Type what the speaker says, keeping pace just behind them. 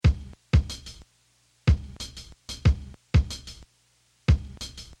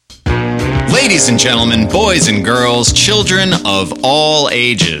Ladies and gentlemen, boys and girls, children of all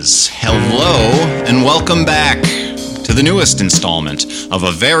ages, hello and welcome back to the newest installment of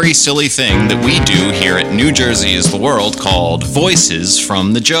a very silly thing that we do here at New Jersey is the World called Voices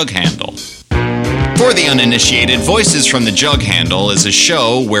from the Jug Handle. For the uninitiated, Voices from the Jug Handle is a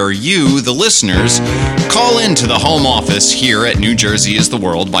show where you, the listeners, call into the home office here at New Jersey is the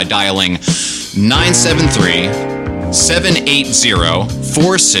World by dialing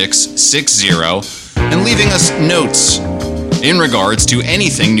 973-780-4660 and leaving us notes in regards to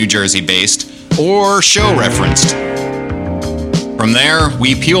anything New Jersey-based or show referenced. From there,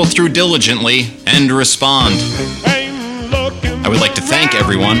 we peel through diligently and respond. I would like to thank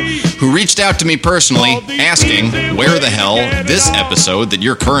everyone who reached out to me personally asking where the hell this episode that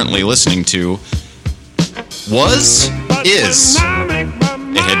you're currently listening to is.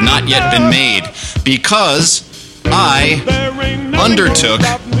 It had not yet been made because I undertook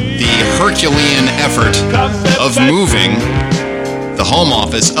the Herculean effort of moving the home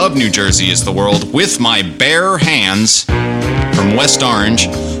office of New Jersey is the World with my bare hands from West Orange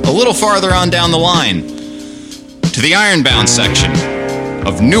a little farther on down the line to the Ironbound section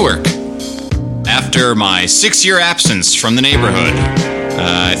of Newark after my 6-year absence from the neighborhood.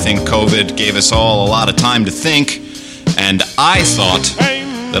 I think COVID gave us all a lot of time to think, and I thought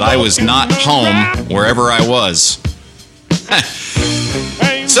that I was not home wherever I was.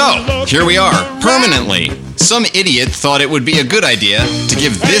 So, here we are, permanently. Some idiot thought it would be a good idea to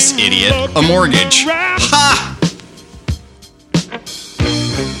give this idiot a mortgage. Ha!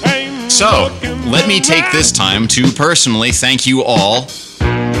 So, let me take this time to personally thank you all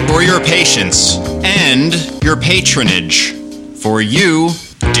for your patience and your patronage. For you,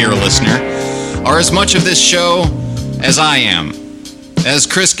 dear listener, are as much of this show as I am, as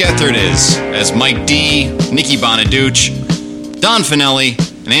Chris Gethard is, as Mike D, Nikki Bonaduce, Don Finelli,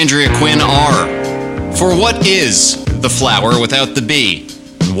 and Andrea Quinn are. For what is the flower without the bee?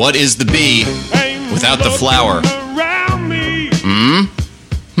 And what is the bee without the flower?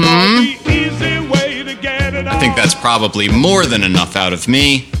 I think that's probably more than enough out of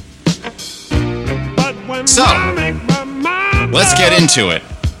me. So, let's get into it.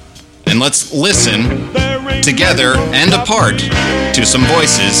 And let's listen together and apart to some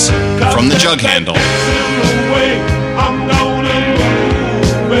voices from the Jug Handle.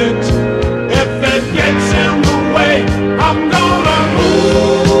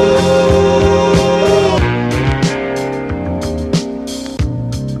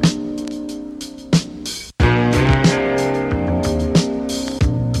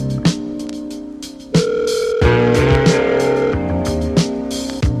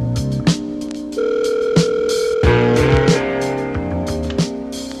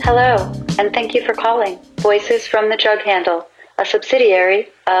 Hello, and thank you for calling Voices from the Jug Handle, a subsidiary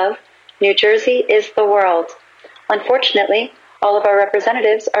of New Jersey is the World. Unfortunately, all of our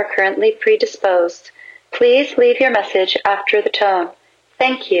representatives are currently predisposed. Please leave your message after the tone.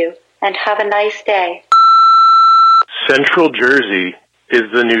 Thank you, and have a nice day. Central Jersey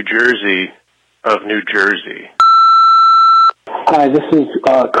is the New Jersey of New Jersey. Hi, this is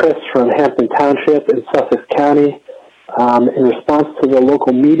Chris from Hampton Township in Sussex County. In response to the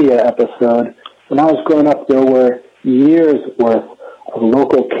local media episode, when I was growing up, there were years worth of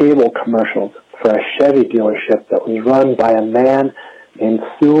local cable commercials for a Chevy dealership that was run by a man named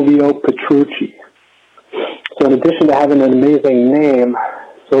Silvio Petrucci. So in addition to having an amazing name,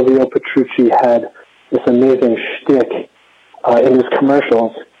 Silvio Petrucci had this amazing shtick. In his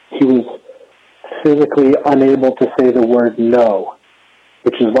commercials, he was physically unable to say the word no,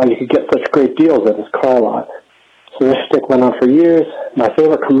 which is why you could get such great deals at his car lot. So this shtick went on for years. My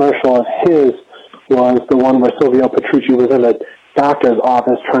favorite commercial of his was the one where Silvio Petrucci was in a doctor's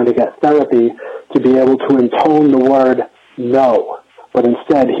office trying to get therapy to be able to intone the word no. But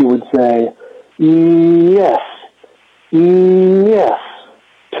instead he would say, yes, yes,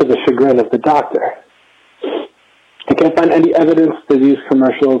 to the chagrin of the doctor. I can't find any evidence that these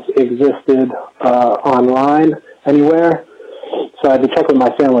commercials existed online anywhere. So I had to check with my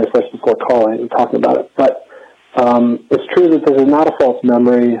family first before calling and talking about it. But it's true that this is not a false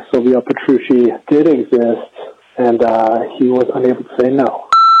memory. Silvio Petrucci did exist, and he was unable to say no.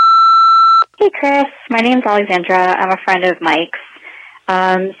 Hey, Chris. My name's Alexandra. I'm a friend of Mike's.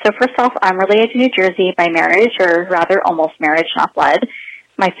 So first off, I'm related to New Jersey by marriage, or rather almost marriage, not blood.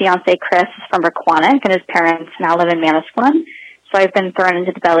 My fiancé, Chris, is from Requonic, and his parents now live in Manasquan. So I've been thrown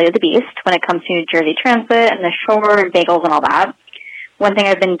into the belly of the beast when it comes to New Jersey Transit and the shore and bagels and all that. One thing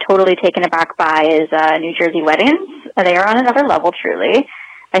I've been totally taken aback by is New Jersey weddings. They are on another level, truly.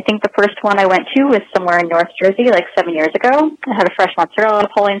 I think the first one I went to was somewhere in North Jersey, like 7 years ago. I had a fresh mozzarella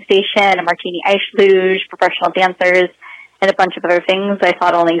polling station, a martini ice luge, professional dancers, and a bunch of other things I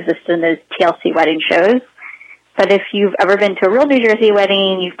thought only existed in those TLC wedding shows. But if you've ever been to a real New Jersey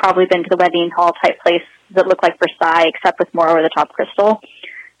wedding, you've probably been to the wedding hall type place that look like Versailles, except with more over-the-top crystal.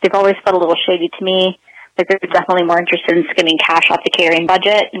 They've always felt a little shady to me. Like they're definitely more interested in skimming cash off the catering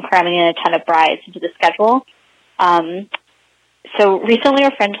budget and cramming in a ton of brides into the schedule. So recently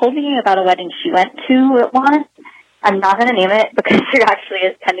a friend told me about a wedding she went to at one. I'm not going to name it because there actually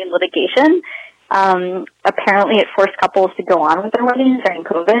is pending litigation. Apparently it forced couples to go on with their weddings during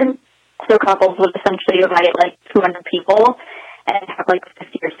COVID. So couples would essentially invite like 200 people and have like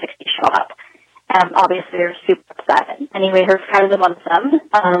 50 or 60 show up. Obviously they're super upset. Anyway, her friend was amongst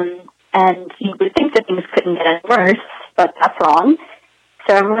them. And you would think that things couldn't get any worse, but that's wrong.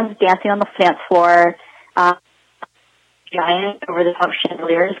 So everyone's dancing on the dance floor. Giant over-the-top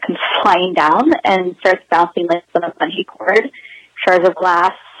chandeliers comes flying down and starts bouncing like on a bungee cord. Shards of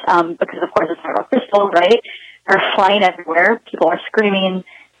glass, because of course it's not crystal, right, are flying everywhere. People are screaming,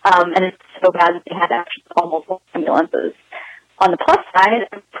 and it's so bad that they had to actually call multiple ambulances. On the plus side,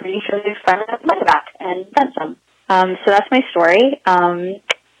 I'm pretty sure they finally got the money back and then some. So that's my story.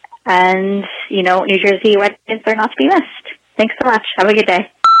 And, you know, New Jersey weddings are not to be missed. Thanks so much. Have a good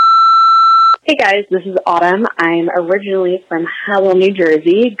day. Hey guys, this is Autumn. I'm originally from Howell, New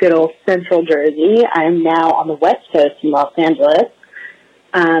Jersey, good old Central Jersey. I'm now on the West Coast in Los Angeles.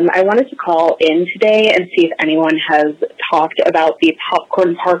 I wanted to call in today and see if anyone has talked about the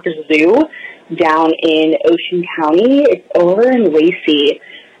Popcorn Park Zoo down in Ocean County. It's over in Lacey,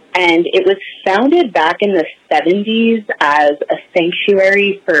 and it was founded back in the 70s as a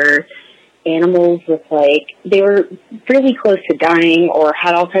sanctuary for animals with, like, they were really close to dying or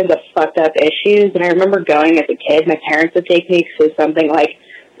had all kinds of fucked up issues. And I remember going as a kid, my parents would take me because it was something, like,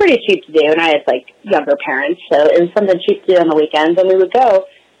 pretty cheap to do. And I had, like, younger parents, so it was something cheap to do on the weekends. And we would go,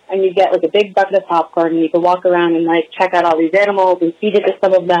 and you'd get, like, a big bucket of popcorn, and you could walk around and, like, check out all these animals and feed it to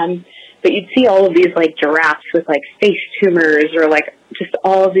some of them. But you'd see all of these, like, giraffes with, like, face tumors or, like, just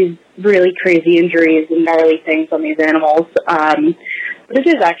all of these really crazy injuries and gnarly things on these animals. This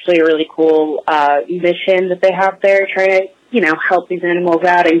is actually a really cool mission that they have there, trying to, you know, help these animals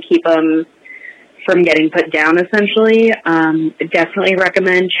out and keep them from getting put down, essentially. Definitely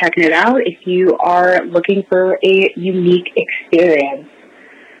recommend checking it out if you are looking for a unique experience.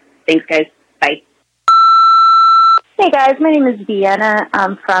 Thanks, guys. Bye. Hey guys, my name is Vienna.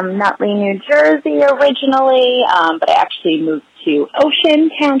 I'm from Nutley, New Jersey originally, but I actually moved to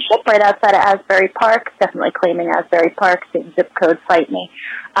Ocean Township right outside of Asbury Park. Definitely claiming Asbury Park, same zip code, fight me,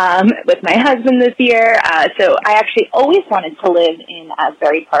 with my husband this year. So I actually always wanted to live in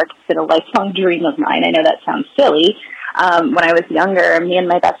Asbury Park. It's been a lifelong dream of mine. I know that sounds silly. When I was younger, me and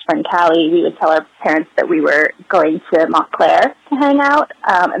my best friend Callie, we would tell our parents that we were going to Montclair to hang out,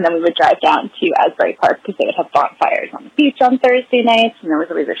 and then we would drive down to Asbury Park because they would have bonfires on the beach on Thursday nights, and there was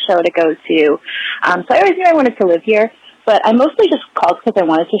always a show to go to. So I always knew I wanted to live here, but I mostly just called because I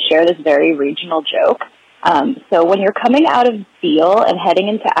wanted to share this very regional joke. So when you're coming out of Beale and heading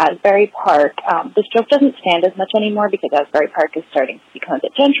into Asbury Park, this joke doesn't stand as much anymore because Asbury Park is starting to become a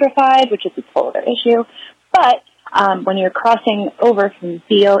bit gentrified, which is a whole other issue. But when you're crossing over from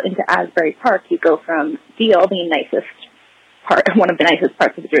Beale into Asbury Park, you go from Beale, the nicest part, one of the nicest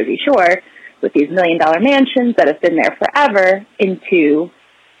parts of the Jersey Shore, with these $1 million mansions that have been there forever, into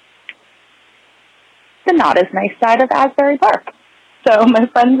the not as nice side of Asbury Park. So my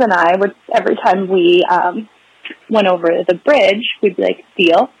friends and I would, every time we went over the bridge, we'd be like,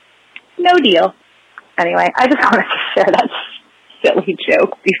 deal? No deal. Anyway, I just wanted to share that silly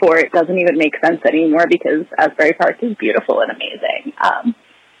joke before it doesn't even make sense anymore because Asbury Park is beautiful and amazing.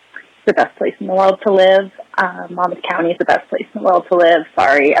 It's the best place in the world to live. Monmouth County is the best place in the world to live.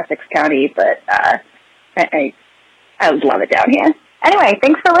 Sorry, Essex County, but I would love it down here. Anyway,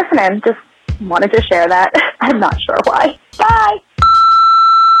 thanks for listening. Just wanted to share that. I'm not sure why. Bye!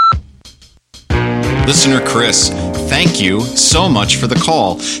 Listener Chris, thank you so much for the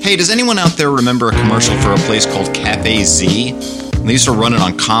call. Hey, does anyone out there remember a commercial for a place called Cafe Z? They used to run it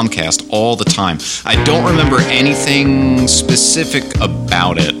on Comcast all the time. I don't remember anything specific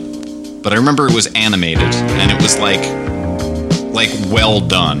about it, but I remember it was animated, and it was like well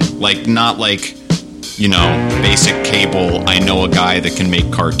done. Like, not like, you know, basic cable, I know a guy that can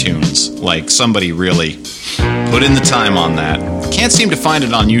make cartoons. Like, somebody really put in the time on that. Can't seem to find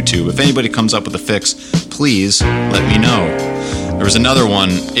it on YouTube. If anybody comes up with a fix, please let me know. There was another one.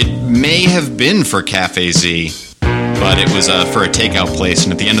 It may have been for Cafe Z, but it was for a takeout place,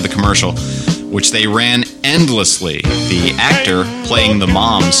 and at the end of the commercial, which they ran endlessly. The actor playing the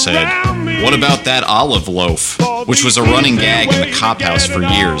mom said, "What about that olive loaf?" which was a running gag in the Cop House for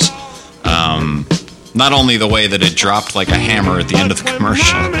years. Not only the way that it dropped like a hammer at the end of the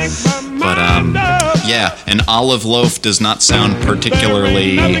commercial, but yeah, an olive loaf does not sound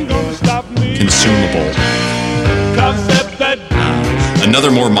particularly consumable. Another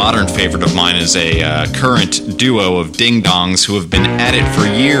more modern favorite of mine is a current duo of ding-dongs who have been at it for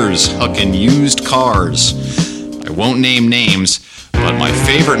years, hucking used cars. I won't name names, but my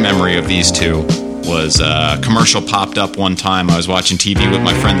favorite memory of these two was a commercial popped up one time. I was watching TV with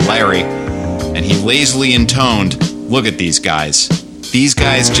my friend Larry, and he lazily intoned, "Look at these guys. These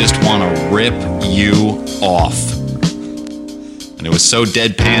guys just want to rip you off." And it was so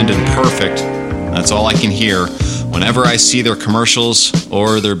deadpanned and perfect. That's all I can hear whenever I see their commercials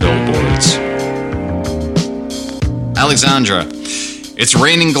or their billboards. Alexandra, it's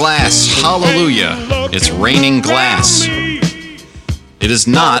raining glass. Hallelujah. It's raining glass. It is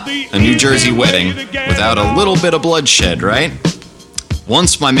not a New Jersey wedding without a little bit of bloodshed, right?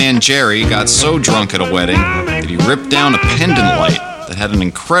 Once my man Jerry got so drunk at a wedding that he ripped down a pendant light that had an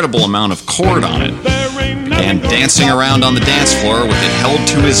incredible amount of cord on it, began dancing around on the dance floor with it held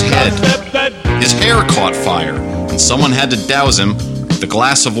to his head. His hair caught fire, and someone had to douse him with a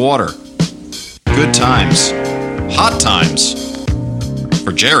glass of water. Good times. Hot times.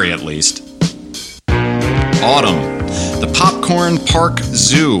 For Jerry, at least. Autumn. The Popcorn Park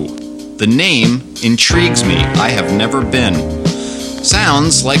Zoo. The name intrigues me. I have never been.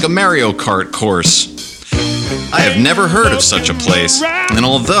 Sounds like a Mario Kart course. I have never heard of such a place, and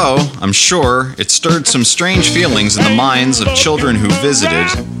although I'm sure it stirred some strange feelings in the minds of children who visited,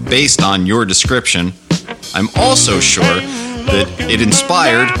 based on your description, I'm also sure that it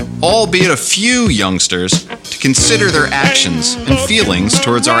inspired, albeit a few youngsters, to consider their actions and feelings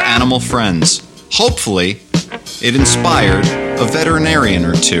towards our animal friends. Hopefully, it inspired a veterinarian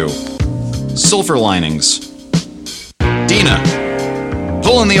or two. Silver linings. Dina,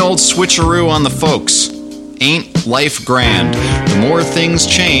 pulling the old switcheroo on the folks. Ain't life grand? The more things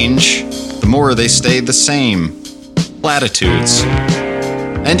change, the more they stay the same. Platitudes.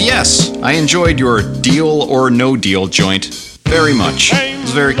 And yes, I enjoyed your deal or no deal joint very much. It was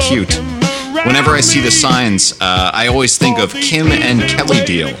very cute. Whenever I see the signs, I always think of Kim and Kelly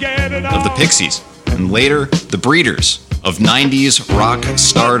Deal, of the Pixies, and later, the Breeders, of 90s rock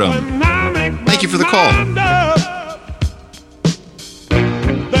stardom. Thank you for the call.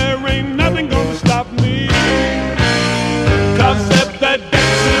 There ain't nothing gonna stop me. 'Cause if that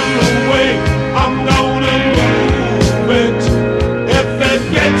gets in the way, I'm gonna move it. If it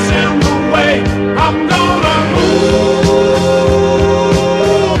gets in the way, I'm gonna move.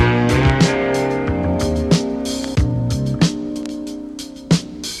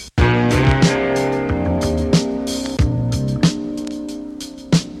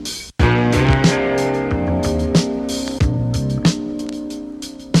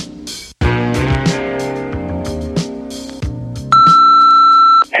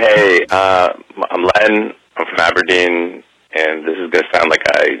 Hey, I'm Len. I'm from Aberdeen, and this is going to sound like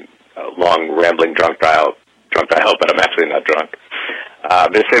a long, rambling drunk dial, but I'm actually not drunk.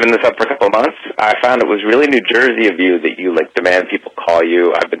 I've been saving this up for a couple of months. I found it was really New Jersey of you that you demand people call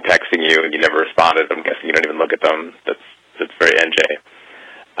you. I've been texting you, and you never responded. I'm guessing you don't even look at them. That's very NJ.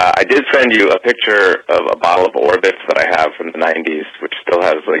 I did send you a picture of a bottle of Orbitz that I have from the 90s, which still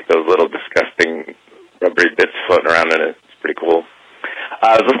has those little disgusting rubbery bits floating around in it. It's pretty cool.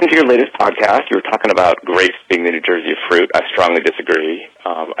 I was listening to your latest podcast. You were talking about grapes being the New Jersey of fruit. I strongly disagree.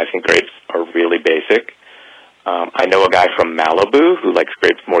 I think grapes are really basic. I know a guy from Malibu who likes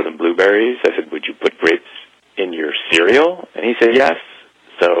grapes more than blueberries. I said, would you put grapes in your cereal? And he said yes.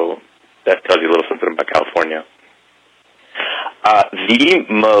 So that tells you a little something about California. The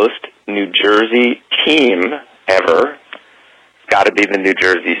most New Jersey team ever has got to be the New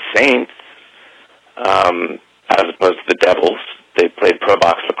Jersey Saints, as opposed to the Devils. They played pro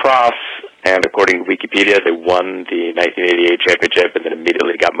box lacrosse, and according to Wikipedia, they won the 1988 championship and then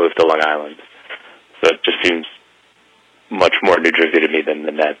immediately got moved to Long Island. So it just seems much more New Jersey to me than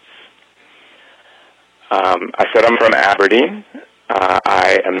the Nets. I said I'm from Aberdeen.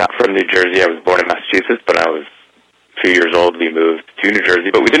 I am not from New Jersey. I was born in Massachusetts, but I was 2 years old. We moved to New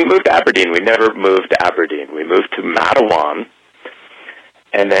Jersey, but we didn't move to Aberdeen. We never moved to Aberdeen. We moved to Matawan.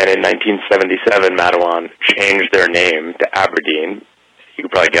 And then in 1977, Matawan changed their name to Aberdeen. You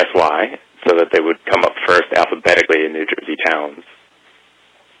could probably guess why, so that they would come up first alphabetically in New Jersey towns,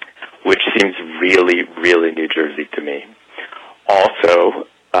 which seems really, really New Jersey to me. Also,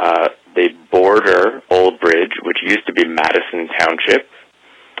 they border Old Bridge, which used to be Madison Township.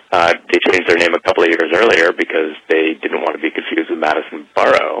 They changed their name a couple of years earlier because they didn't want to be confused with Madison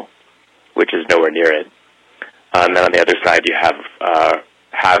Borough, which is nowhere near it. And then on the other side, you have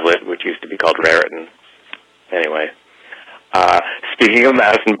Hazlitt, which used to be called Raritan. Anyway, speaking of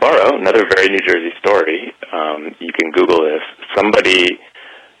Madison Borough, another very New Jersey story. You can Google this. Somebody,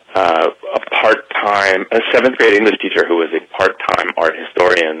 a seventh grade English teacher who was a part-time art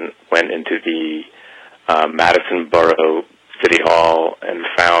historian, went into the Madison Borough City Hall and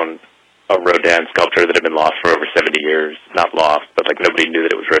found a Rodin sculpture that had been lost for over 70 years. Not lost, but like nobody knew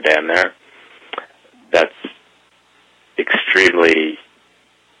that it was Rodin there. That's extremely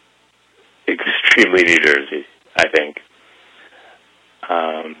New Jersey, I think.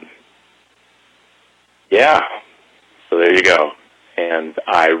 Yeah, so there you go. And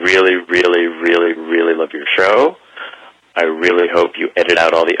I really, really, really, really love your show. I really hope you edit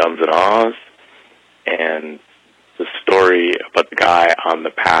out all the ums and ahs. And the story about the guy on the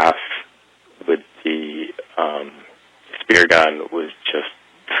path with the spear gun was just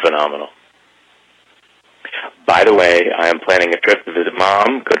phenomenal. By the way, I am planning a trip to visit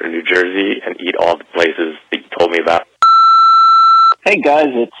Mom, go to New Jersey, and eat all the places that you told me about. Hey guys,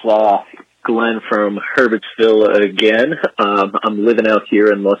 it's Glenn from Herbertsville again. I'm living out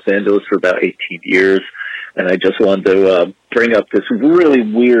here in Los Angeles for about 18 years, and I just wanted to bring up this really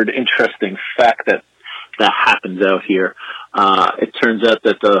weird, interesting fact that happens out here. It turns out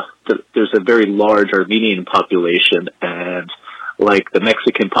that there's a very large Armenian population, and like the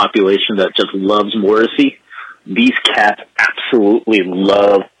Mexican population that just loves Morrissey, these cats absolutely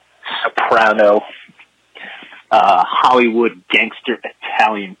love soprano, Hollywood gangster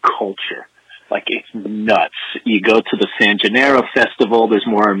Italian culture. Like, it's nuts. You go to the San Gennaro Festival, there's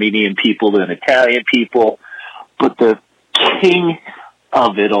more Armenian people than Italian people, but the king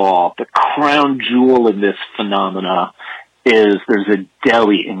of it all, the crown jewel in this phenomena, is there's a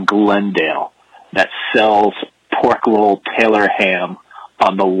deli in Glendale that sells pork roll Taylor ham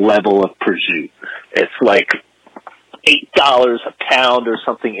on the level of prosciutto. It's like $8 a pound or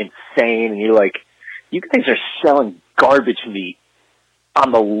something insane, and you're like, you guys are selling garbage meat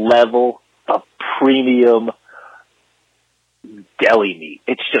on the level of premium deli meat.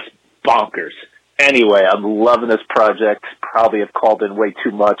 It's just bonkers. Anyway, I'm loving this project. Probably have called in way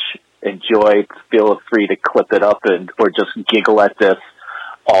too much. Enjoy. Feel free to clip it up or just giggle at this.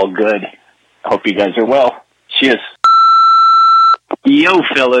 All good. Hope you guys are well. Cheers. Yo,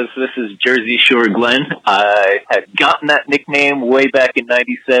 fellas, this is Jersey Shore Glenn. I had gotten that nickname way back in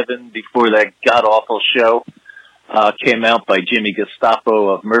 '97 before that god-awful show came out by Jimmy Gestapo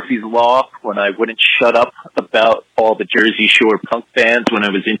of Murphy's Law, when I wouldn't shut up about all the Jersey Shore punk fans when I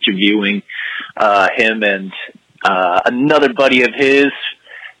was interviewing him and another buddy of his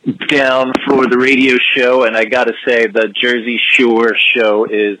down for the radio show. And I gotta say, the Jersey Shore show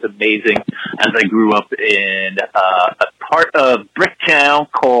is amazing, as I grew up in a part of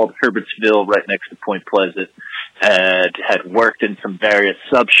Bricktown called Herbertsville, right next to Point Pleasant, and had worked in some various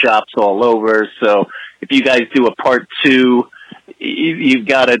sub shops all over. So if you guys do a part 2, you've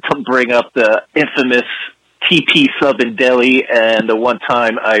got to bring up the infamous TP Sub in Delhi, and the one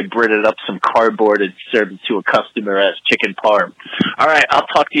time I breaded up some cardboard and served it to a customer as chicken parm. All right, I'll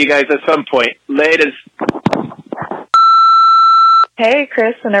talk to you guys at some point. Laters. Hey,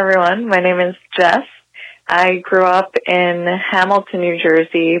 Chris and everyone. My name is Jess. I grew up in Hamilton, New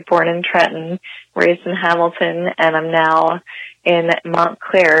Jersey, born in Trenton, raised in Hamilton, and I'm now in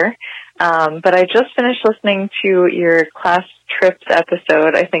Montclair. But I just finished listening to your class trips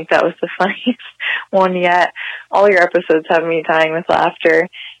episode. I think that was the funniest one yet. All your episodes have me dying with laughter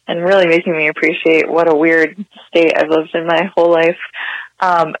and really making me appreciate what a weird state I've lived in my whole life.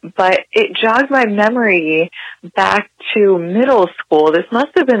 But it jogged my memory back to middle school. This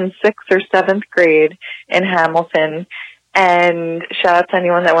must have been 6th or 7th grade in Hamilton. And shout out to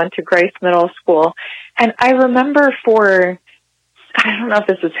anyone that went to Grace Middle School. And I remember I don't know if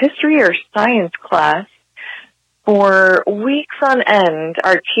this was history or science class, for weeks on end,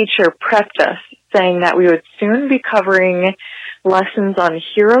 our teacher prepped us, saying that we would soon be covering lessons on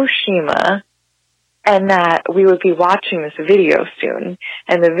Hiroshima and that we would be watching this video soon.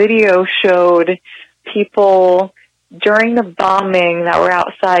 And the video showed people during the bombing that were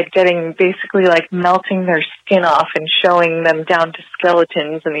outside getting basically like melting their skin off and showing them down to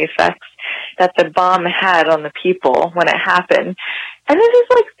skeletons and the effects that the bomb had on the people when it happened. And this is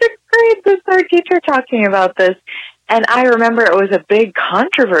like 6th grade, this is our teacher talking about this. And I remember it was a big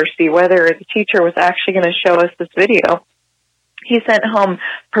controversy whether the teacher was actually going to show us this video. He sent home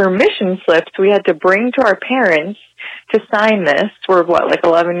permission slips we had to bring to our parents to sign this. We're,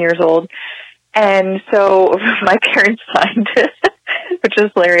 11 years old? And so my parents signed it. which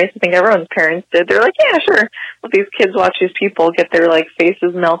is hilarious. I think everyone's parents did. They're like, yeah, sure. Well, these kids watch these people get their like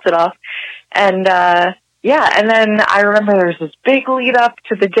faces melted off. And, and then I remember there was this big lead up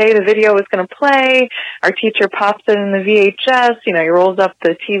to the day the video was going to play. Our teacher pops it in the VHS. You know, he rolls up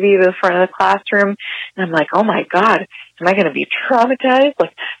the TV to the front of the classroom. And I'm like, oh my God, am I going to be traumatized?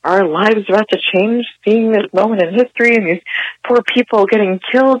 Like, are our lives about to change seeing this moment in history and these poor people getting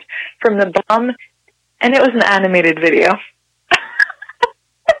killed from the bomb? And it was an animated video.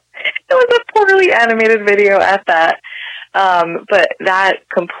 It was a poorly animated video at that. But that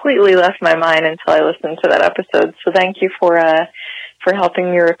completely left my mind until I listened to that episode. So thank you for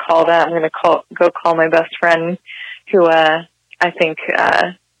helping me recall that. I'm going to go call my best friend who, I think,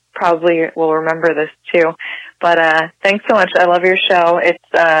 probably will remember this too. But, thanks so much. I love your show. It's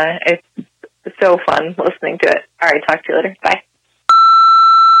so fun listening to it. All right. Talk to you later. Bye.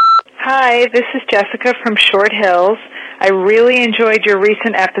 Hi, this is Jessica from Short Hills. I really enjoyed your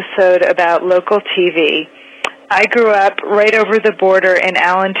recent episode about local TV. I grew up right over the border in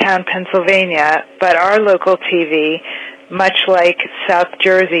Allentown, Pennsylvania, but our local TV, much like South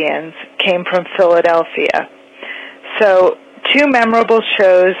Jerseyans, came from Philadelphia. So, two memorable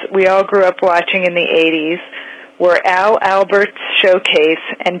shows we all grew up watching in the 80s were Al Albert's Showcase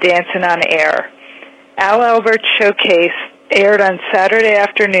and Dancing on Air. Al Albert's Showcase aired on Saturday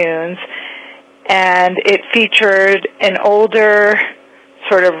afternoons, and it featured an older,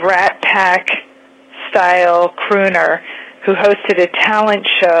 sort of Rat Pack style crooner who hosted a talent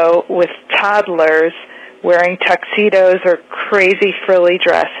show with toddlers wearing tuxedos or crazy frilly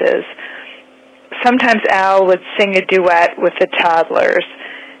dresses. Sometimes Al would sing a duet with the toddlers,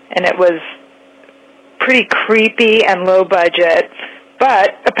 and it was pretty creepy and low budget,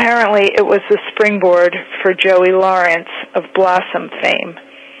 but apparently it was the springboard for Joey Lawrence of Blossom fame.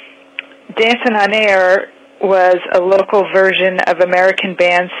 Dancing on Air was a local version of American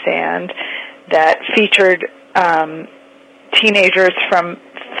Bandstand that featured teenagers from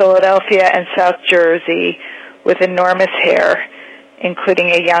Philadelphia and South Jersey with enormous hair,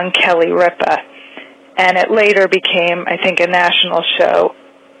 including a young Kelly Ripa. And it later became, I think, a national show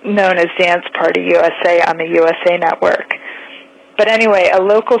known as Dance Party USA on the USA Network. But anyway, a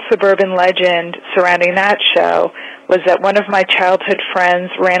local suburban legend surrounding that show was that one of my childhood friends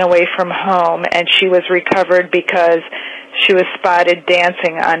ran away from home, and she was recovered because she was spotted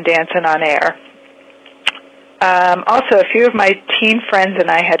dancing on Dancing on Air. Also, a few of my teen friends and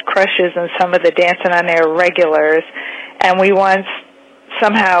I had crushes on some of the Dancing on Air regulars, and we once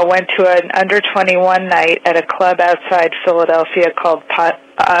somehow went to an under-21 night at a club outside Philadelphia called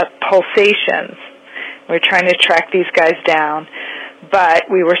Pulsations. We were trying to track these guys down, but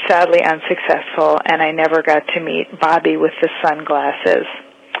we were sadly unsuccessful, and I never got to meet Bobby with the sunglasses.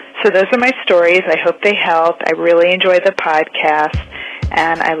 So those are my stories. I hope they helped. I really enjoy the podcast,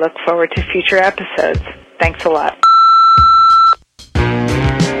 and I look forward to future episodes. Thanks a lot.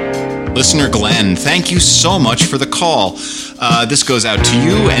 Listener Glenn, thank you so much for the call. This goes out to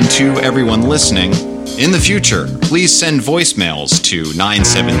you and to everyone listening. In the future, please send voicemails to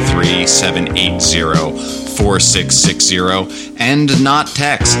 973-780-4660 and not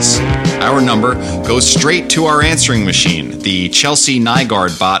texts. Our number goes straight to our answering machine, the Chelsea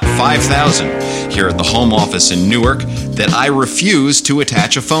Nygaard Bot 5000, here at the home office in Newark, that I refuse to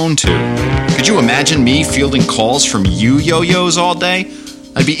attach a phone to. Could you imagine me fielding calls from you yo-yos all day?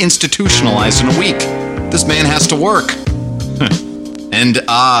 I'd be institutionalized in a week. This man has to work. And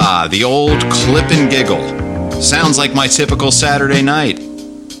the old clip and giggle. Sounds like my typical Saturday night.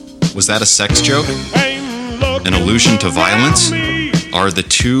 Was that a sex joke? An allusion to violence? Are the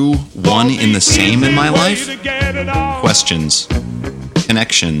two one in the same in my life? Questions.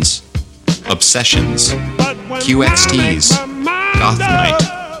 Connections. Obsessions. QXTs. Goth Night.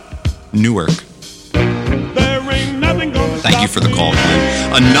 Newark. Thank you for the call,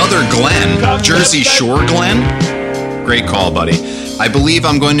 Glenn. Another Glenn. Jersey Shore Glenn? Great call, buddy. I believe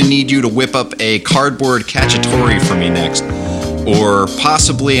I'm going to need you to whip up a cardboard cacciatore for me next. Or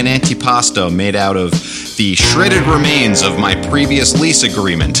possibly an antipasto made out of the shredded remains of my previous lease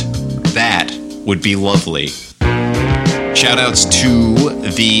agreement. That would be lovely. Shoutouts to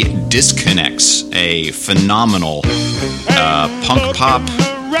the Disconnects, a phenomenal punk pop,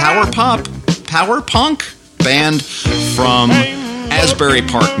 power punk band from Asbury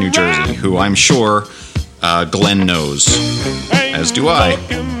Park, New Jersey, who I'm sure Glenn knows, as do I.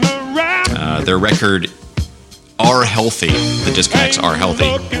 Their record, Are Healthy. The Disconnects Are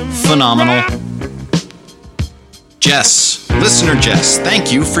Healthy. Phenomenal. Jess, listener Jess,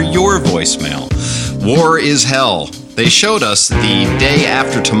 thank you for your voicemail. War is Hell. They showed us the Day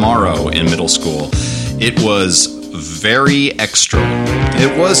After Tomorrow in middle school. It was very extra.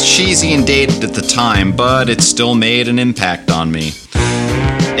 It was cheesy and dated at the time, but it still made an impact on me.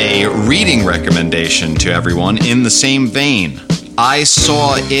 A reading recommendation to everyone in the same vein. I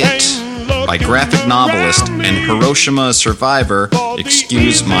Saw It by graphic novelist and Hiroshima survivor,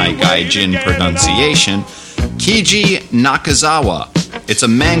 excuse my gaijin pronunciation, Keiji Nakazawa. It's a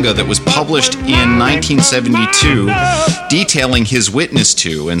manga that was published in 1972, detailing his witness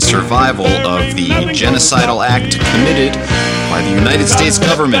to and survival of the genocidal act committed by the United States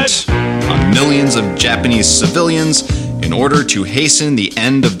government on millions of Japanese civilians in order to hasten the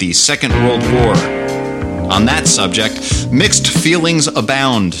end of the Second World War. On that subject, mixed feelings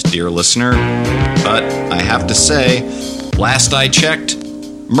abound, dear listener, but I have to say, last I checked,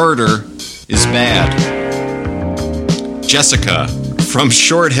 murder is bad. Jessica from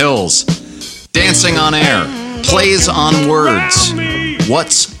Short Hills, dancing on air, plays on words.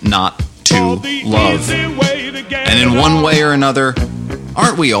 What's not to love? And in one way or another,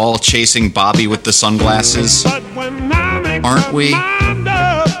 aren't we all chasing Bobby with the sunglasses? Aren't we?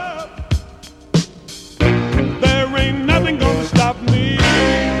 There ain't nothing gonna stop me.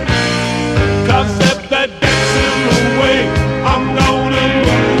 'Cause if that gets in the way, I'm gonna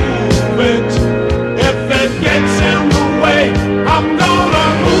move it. If that gets in the way, I'm gonna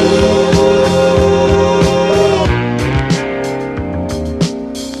move.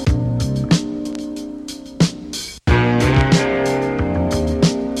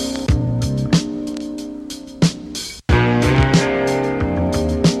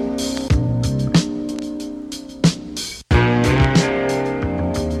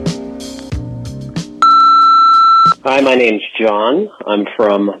 Hi, my name's John. I'm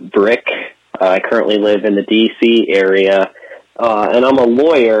from Brick. I currently live in the D.C. area, and I'm a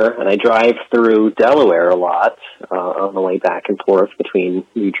lawyer, and I drive through Delaware a lot on the way back and forth between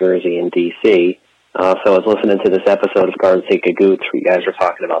New Jersey and D.C. So I was listening to this episode of Garden State Gagoots where you guys were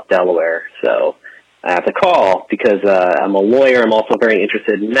talking about Delaware, so I have to call because I'm a lawyer. I'm also very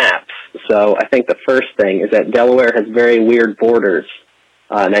interested in maps. So I think the first thing is that Delaware has very weird borders.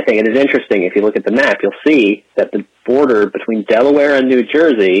 And I think it is interesting, if you look at the map, you'll see that the border between Delaware and New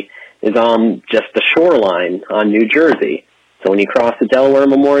Jersey is on just the shoreline on New Jersey. So when you cross the Delaware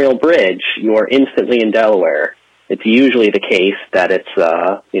Memorial Bridge, you are instantly in Delaware. It's usually the case that it's,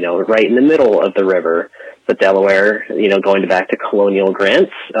 right in the middle of the river. But Delaware, going back to colonial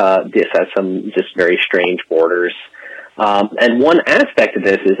grants, this has some just very strange borders. And one aspect of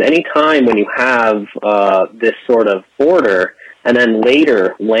this is any time when you have this sort of border, and then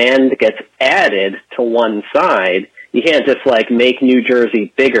later land gets added to one side, you can't just make New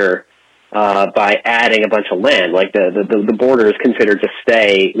Jersey bigger by adding a bunch of land. Like the border is considered to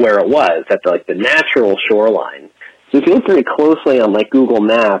stay where it was at the natural shoreline. So if you look very closely on Google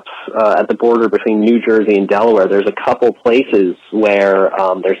Maps at the border between New Jersey and Delaware, there's a couple places where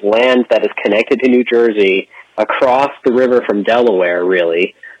there's land that is connected to New Jersey across the river from Delaware,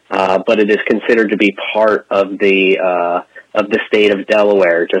 really, but it is considered to be part of the state of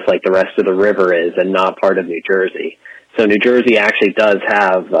Delaware, just like the rest of the river is, and not part of New Jersey. So New Jersey actually does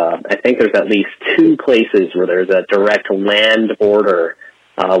have, I think there's at least two places where there's a direct land border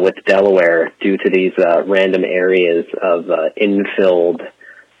with Delaware due to these random areas of infilled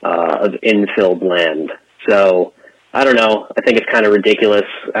land. So I don't know. I think it's kind of ridiculous.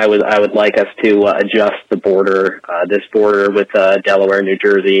 I would like us to adjust the border. This border with Delaware and New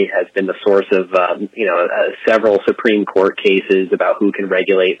Jersey has been the source of several Supreme Court cases about who can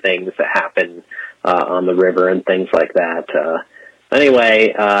regulate things that happen on the river and things like that.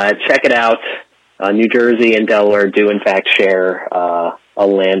 Anyway, check it out. New Jersey and Delaware do in fact share a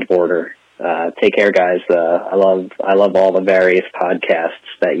land border. Take care, guys. I love all the various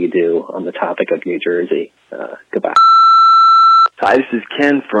podcasts that you do on the topic of New Jersey. Goodbye. Hi, this is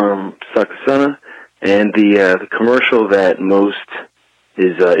Ken from Succorsona, and the commercial that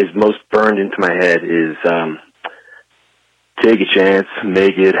is most burned into my head is take a chance,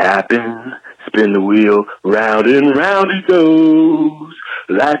 make it happen, spin the wheel, round and round it goes.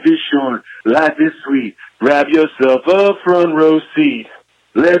 Life is short, life is sweet. Grab yourself a front row seat.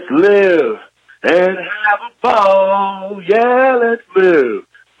 Let's live and have a ball. Yeah, let's live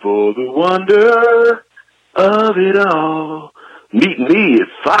for the wonder of it all. Meet me at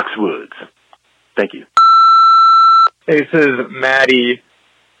Foxwoods. Thank you. Hey, this is Maddie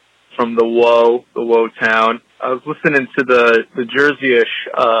from the Woe Town. I was listening to the Jersey-ish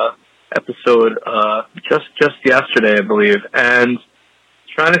episode just yesterday, I believe, and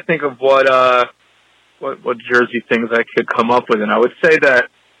trying to think of what Jersey things I could come up with. And I would say that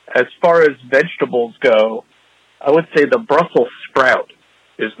as far as vegetables go, I would say the Brussels sprout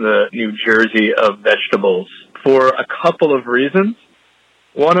is the New Jersey of vegetables for a couple of reasons.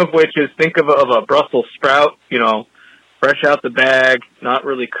 One of which is think of a Brussels sprout, fresh out the bag, not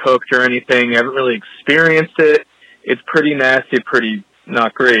really cooked or anything. You haven't really experienced it. It's pretty nasty, pretty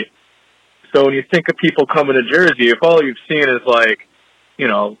not great. So when you think of people coming to Jersey, if all you've seen is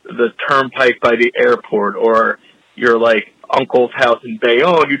the turnpike by the airport or your uncle's house in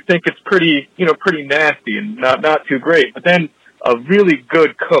Bayonne, you'd think it's pretty nasty and not too great. But then a really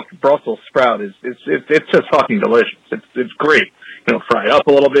good cooked Brussels sprout it's just fucking delicious. It's great. Fry it up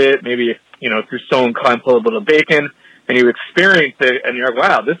a little bit, maybe, if you're so inclined, put a little bacon, and you experience it, and you're like,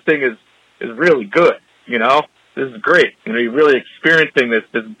 wow, this thing is really good, This is great. You're really experiencing this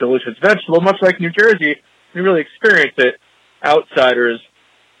delicious vegetable, much like New Jersey. You really experience it. Outsiders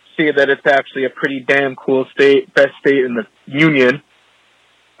see that it's actually a pretty damn cool state, best state in the Union.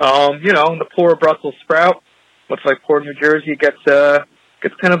 The poor Brussels sprout, much like poor New Jersey, gets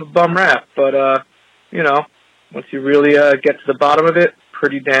kind of a bum rap, but, once you really get to the bottom of it,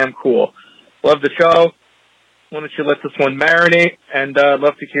 pretty damn cool. Love the show. Why don't you let this one marinate, and I'd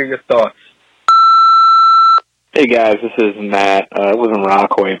love to hear your thoughts. Hey guys, this is Matt. I live in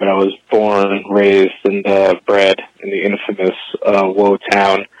Rockaway, but I was born and raised and bred in the infamous Woe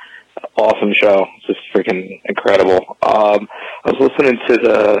Town. Awesome show. It's just freaking incredible. I was listening to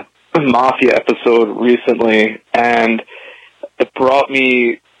the Mafia episode recently, and it brought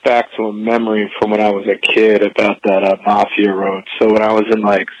me back to a memory from when I was a kid about that Mafia road. So when I was in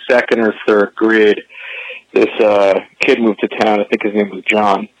second or third grade, this kid moved to town. I think his name was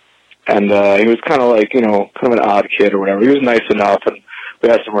John. And he was kind of kind of an odd kid or whatever. He was nice enough, and we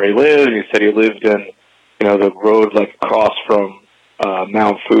asked him where he lived, and he said he lived in, the road across from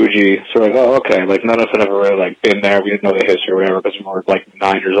Mount Fuji. So we're oh, okay. None of us had ever really been there. We didn't know the history or whatever because we were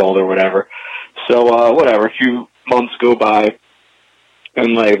 9 years old or whatever. So whatever. A few months go by,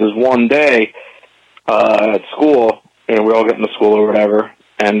 and there's one day at school, we're all getting to school or whatever,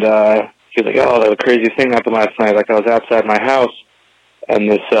 and he's like, oh, the craziest thing happened last night. I was outside my house, and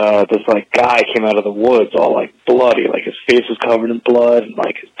this guy came out of the woods all bloody, his face was covered in blood, and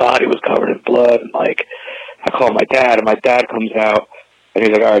his body was covered in blood, and I called my dad, and my dad comes out, and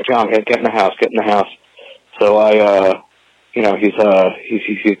he's like, all right, John, get in the house, get in the house. So I, he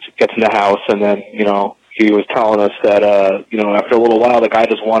gets in the house, and then, he was telling us that, after a little while, the guy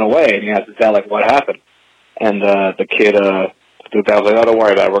just went away, and he asked his dad, what happened? And the kid, the dad was like, oh, don't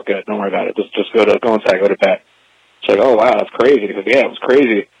worry about it, we're good, don't worry about it, just go inside, go to bed. It's like, oh, wow, that's crazy. He goes, yeah, it was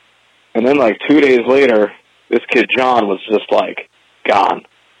crazy. And then, 2 days later, this kid, John, was just, gone.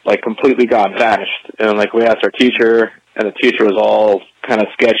 Completely gone, vanished. And, we asked our teacher, and the teacher was all kind of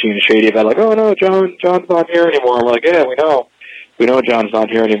sketchy and shady about, oh, no, John's not here anymore. And we're like, yeah, we know. We know John's not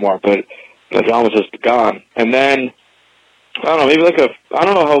here anymore. But John was just gone. And then, I don't know, maybe I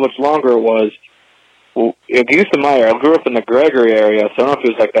don't know how much longer it was. Well, Augusta Meyer, I grew up in the Gregory area, so I don't know if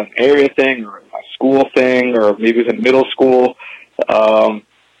it was an area thing or a school thing or maybe it was in middle school.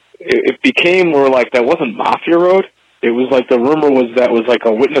 It became more that wasn't Mafia Road. It was the rumor was that was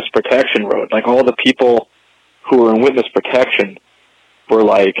a witness protection road. All the people who were in witness protection were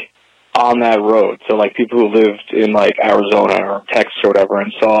on that road. So people who lived in Arizona or Texas or whatever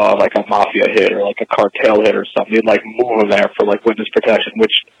and saw a mafia hit or a cartel hit or something, they'd move them there for witness protection,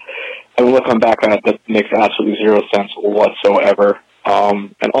 which I mean, looking back on it, that makes absolutely zero sense whatsoever.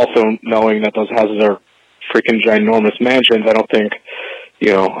 And also knowing that those houses are freaking ginormous mansions, I don't think,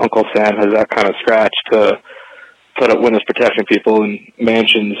 Uncle Sam has that kind of scratch to put up witness protection people in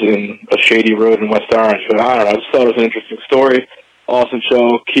mansions in a shady road in West Orange. But I don't know, I just thought it was an interesting story. Awesome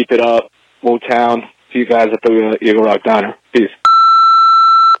show. Keep it up. Woe Town. See you guys at the Eagle Rock Diner. Peace.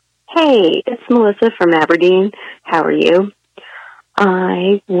 Hey, it's Melissa from Aberdeen. How are you?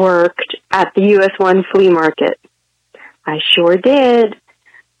 I worked at the US 1 flea market. I sure did.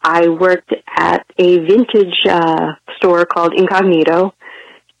 I worked at a vintage store called Incognito,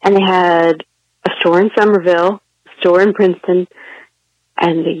 and they had a store in Somerville, a store in Princeton,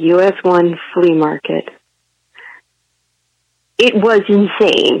 and the US 1 flea market. It was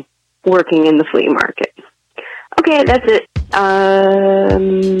insane working in the flea market. Okay, that's it.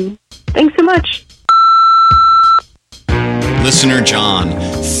 Thanks so much. Listener John,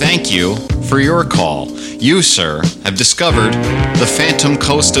 thank you for your call. You, sir, have discovered the Phantom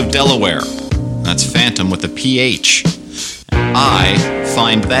Coast of Delaware. That's Phantom with a PH. I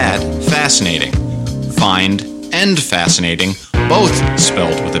find that fascinating. Find and fascinating, both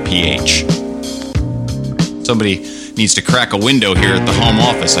spelled with a PH. Somebody needs to crack a window here at the home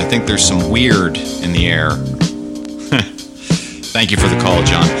office. I think there's some weird in the air. Thank you for the call,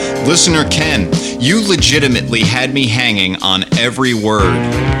 John. Listener Ken, you legitimately had me hanging on every word.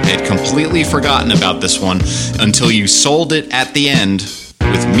 I had completely forgotten about this one until you sold it at the end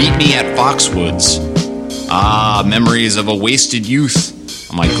with Meet Me at Foxwoods. Ah, memories of a wasted youth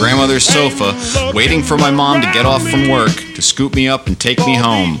on my grandmother's sofa, waiting for my mom to get off from work to scoop me up and take me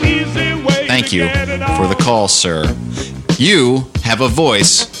home. Thank you for the call, sir. You have a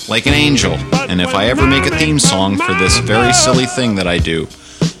voice like an angel, and if I ever make a theme song for this very silly thing that I do,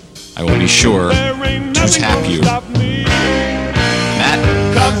 I will be sure to tap you. Matt,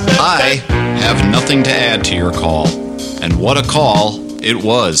 I have nothing to add to your call, and what a call it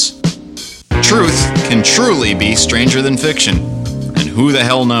was. Truth can truly be stranger than fiction, and who the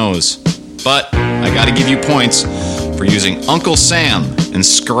hell knows? But I gotta give you points for using Uncle Sam and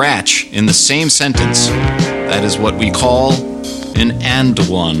Scratch in the same sentence. That is what we call an and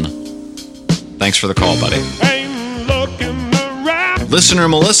one. Thanks for the call, buddy. Listener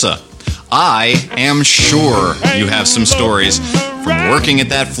Melissa, I am sure you have some stories from working at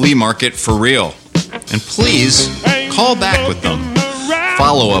that flea market for real. And please call back with them.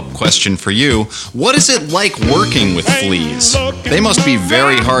 Follow-up question for you. What is it like working with fleas? They must be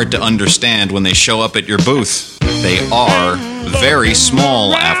very hard to understand when they show up at your booth. They are very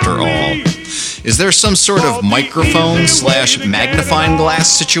small after all. Is there some sort of microphone/magnifying glass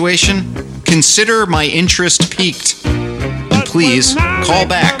situation? Consider my interest piqued. And please call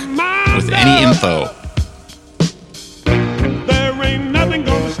back with any info. There ain't nothing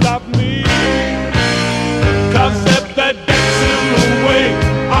gonna stop me. 'Cause if that gets in the way,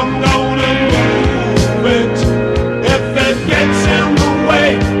 I'm gonna move it. If it gets in the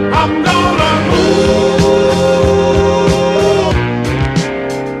way, I'm gonna move.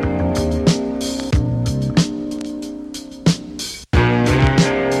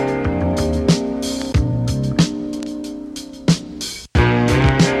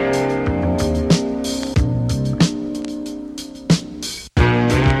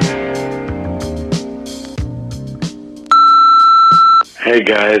 Hey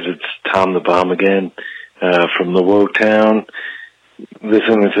guys, it's Tom the Bomb again from the Woe Town.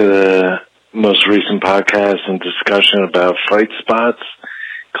 Listening to the most recent podcast and discussion about fight spots.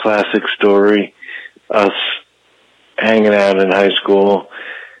 Classic story. Us hanging out in high school,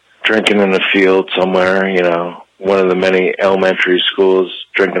 drinking in a field somewhere, you know, one of the many elementary schools,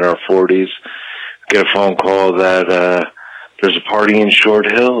 drinking our 40s. Get a phone call that there's a party in Short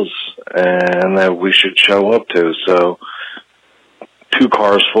Hills and that we should show up to. So 2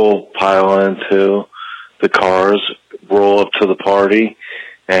 cars full pile into the cars, roll up to the party,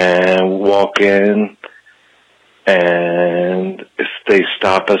 and walk in, and if they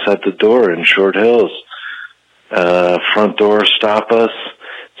stop us at the door in Short Hills. Front door stop us,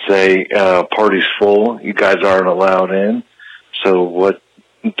 say, party's full, you guys aren't allowed in. So what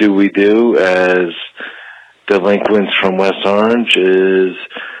do we do as delinquents from West Orange is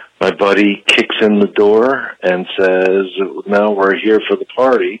my buddy kicks in the door and says, no, we're here for the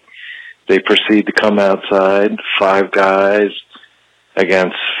party. They proceed to come outside, 5 guys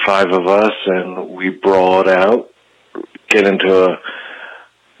against 5 of us, and we brawl it out, get into a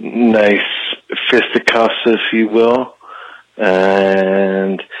nice fisticuffs, if you will.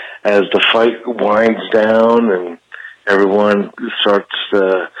 And as the fight winds down and everyone starts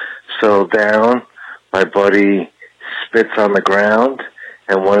to settle down, my buddy spits on the ground.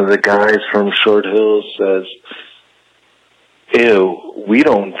 And one of the guys from Short Hills says, ew, we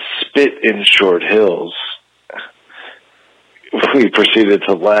don't spit in Short Hills. We proceeded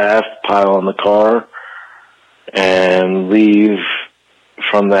to laugh, pile in the car, and leave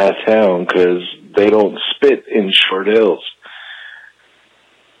from that town because they don't spit in Short Hills.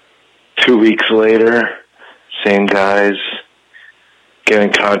 2 weeks later, same guys get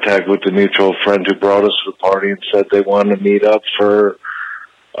in contact with the mutual friend who brought us to the party and said they wanted to meet up for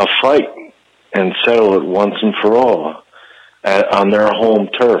a fight and settle it once and for all on their home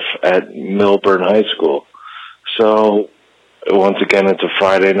turf at Milburn High School. So once again, it's a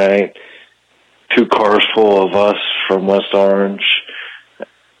Friday night. 2 cars full of us from West Orange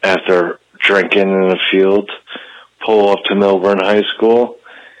after drinking in a field pull up to Milburn High School.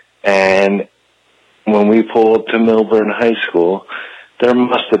 And when we pull up to Milburn High School, there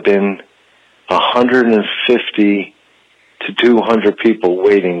must have been 150 to 200 people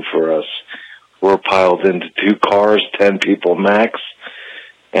waiting for us. We're piled into 2 cars, 10 people max,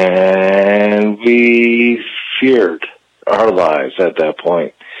 and we feared our lives at that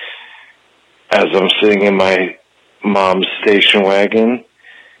point. As I'm sitting in my mom's station wagon,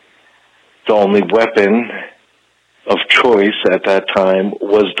 the only weapon of choice at that time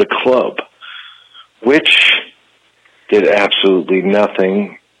was the club, which did absolutely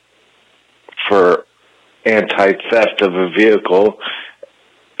nothing for anti-theft of a vehicle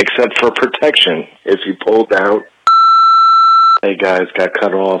except for protection. If you pulled out, hey guys, got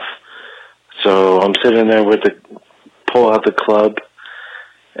cut off. So I'm sitting there with pull out the club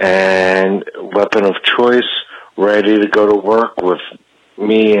and weapon of choice, ready to go to work with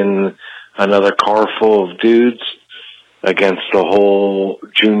me and another car full of dudes against the whole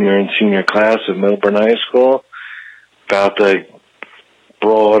junior and senior class of Milburn High School. About to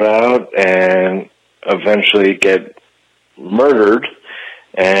brawl it out and eventually get murdered.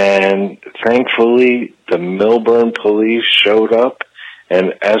 And thankfully, the Milburn police showed up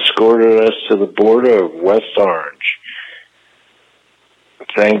and escorted us to the border of West Orange.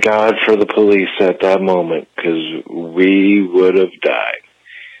 Thank God for the police at that moment, because we would have died.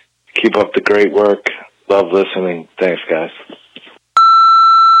 Keep up the great work. Love listening. Thanks, guys.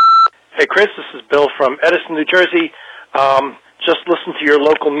 Hey, Chris, this is Bill from Edison, New Jersey. Just listened to your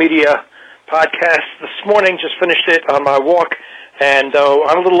local media podcast this morning. Just finished it on my walk. And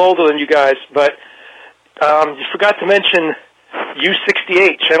I'm a little older than you guys, but you forgot to mention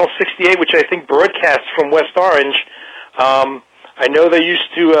U68, Channel 68, which I think broadcasts from West Orange. I know there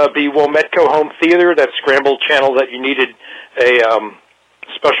used to be Wometco Home Theater, that scrambled channel that you needed a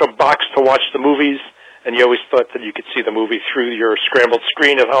special box to watch the movies, and you always thought that you could see the movie through your scrambled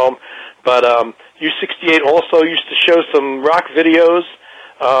screen at home. But U68 also used to show some rock videos,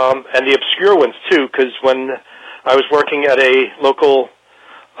 and the obscure ones, too, because when I was working at a local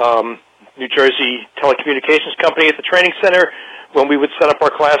New Jersey telecommunications company at the training center, when we would set up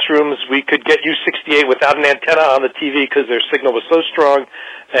our classrooms, we could get U68 without an antenna on the TV because their signal was so strong.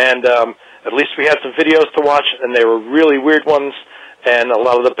 And at least we had some videos to watch, and they were really weird ones, and a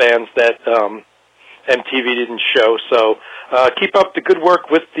lot of the bands that MTV didn't show. So keep up the good work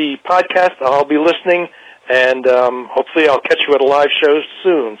with the podcast. I'll be listening, and hopefully I'll catch you at a live show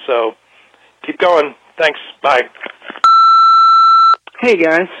soon. So keep going. Thanks. Bye. Hey,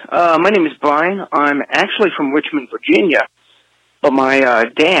 guys. My name is Brian. I'm actually from Richmond, Virginia, but my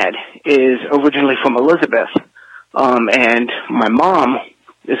dad is originally from Elizabeth, and my mom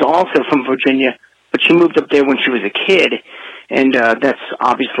is also from Virginia, but she moved up there when she was a kid, and that's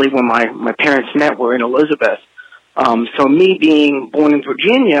obviously when my parents met were in Elizabeth. So me being born in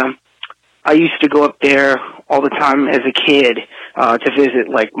Virginia, I used to go up there all the time as a kid to visit,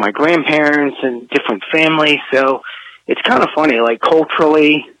 like, my grandparents and different families. So it's kind of funny, like,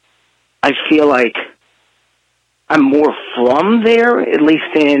 culturally, I feel like I'm more from there, at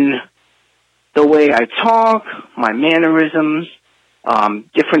least in the way I talk, my mannerisms,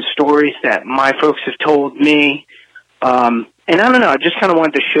 different stories that my folks have told me. And I don't know, I just kind of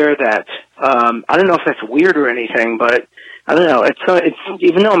wanted to share that. I don't know if that's weird or anything, but I don't know. It's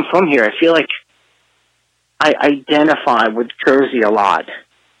even though I'm from here, I feel like I identify with Jersey a lot.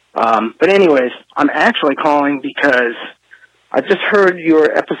 But anyways, I'm actually calling because I just heard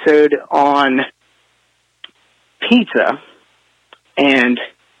your episode on pizza and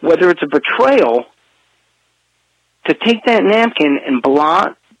whether it's a betrayal to take that napkin and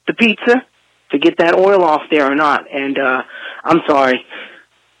blot the pizza to get that oil off there or not. And I'm sorry,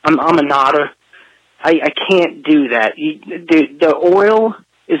 I'm a nodder. I can't do that. The oil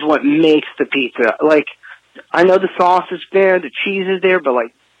is what makes the pizza. Like, I know the sauce is there, the cheese is there, but,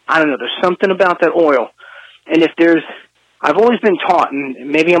 like, I don't know, there's something about that oil. And I've always been taught,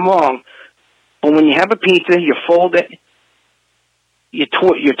 and maybe I'm wrong, but when you have a pizza, you fold it, you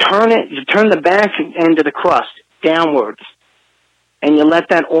turn the back end of the crust downwards, and you let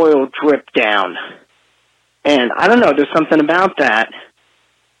that oil drip down. And I don't know, there's something about that.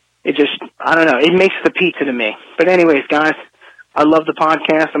 I don't know, it makes the pizza to me. But anyways, guys, I love the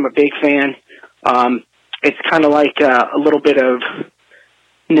podcast. I'm a big fan. It's kind of like a little bit of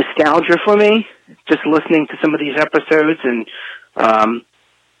nostalgia for me, just listening to some of these episodes and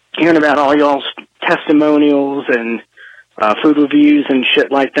hearing about all y'all's testimonials and food reviews and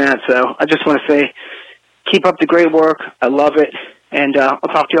shit like that. So I just want to say, keep up the great work. I love it. And I'll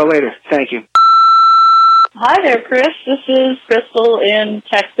talk to y'all later. Thank you. Hi there, Chris. This is Crystal in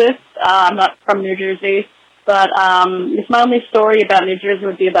Texas. I'm not from New Jersey, but my only story about New Jersey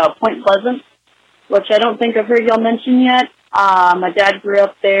would be about Point Pleasant, which I don't think I've heard y'all mention yet. My dad grew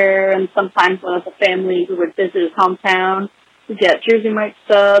up there, and sometimes when it was a family who would visit his hometown, we'd get Jersey Mike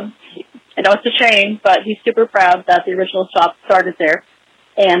subs. I know it's a shame, but he's super proud that the original shop started there,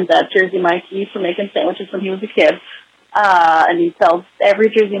 and that Jersey Mike used to make him sandwiches when he was a kid. And he sells every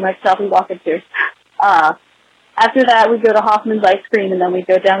Jersey Mike shop we walk into. After that, we'd go to Hoffman's Ice Cream, and then we'd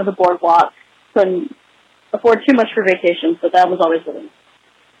go down to the boardwalk. Couldn't afford too much for vacations, but that was always living.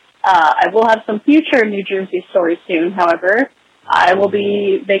 I will have some future New Jersey stories soon, however. I will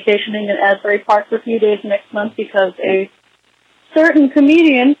be vacationing in Asbury Park for a few days next month because a certain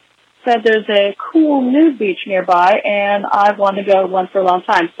comedian said there's a cool nude beach nearby, and I've wanted to go one for a long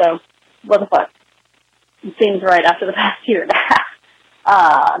time, so what the fuck? It seems right after the past year and a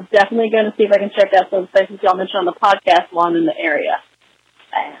half. Definitely going to see if I can check out some places y'all mentioned on the podcast while I'm in the area.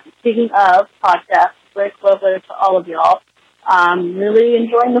 And speaking of podcasts, quick love letter to all of y'all. I'm really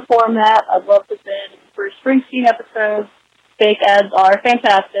enjoying the format. I've loved the Bruce Springsteen episodes. Fake ads are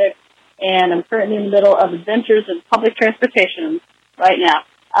fantastic, and I'm currently in the middle of adventures in public transportation right now.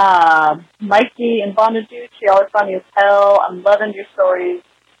 Mikey and Bondaduce, y'all are funny as hell. I'm loving your stories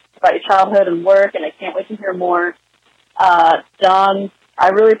about your childhood and work, and I can't wait to hear more. John, I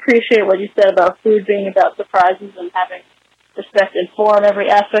really appreciate what you said about food being about surprises and having respect and form every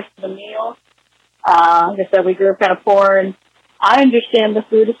aspect of the meal. Like I said, we grew up kind of poor, and I understand the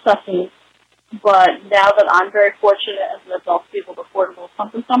food is sustenance, but now that I'm very fortunate as an adult to be able to affordable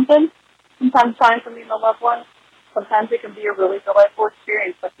something, sometimes time for me and my loved ones, sometimes it can be a really delightful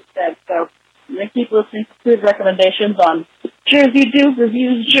experience, like you said. So I'm going to keep listening to food recommendations on Jersey Dude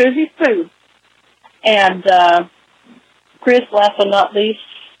Reviews Jersey Food. And Chris, last but not least,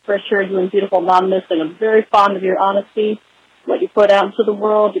 first heard you in Beautiful Anonymous, and I'm very fond of your honesty, what you put out into the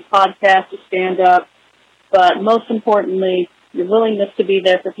world, your podcast, your stand-up, but most importantly, your willingness to be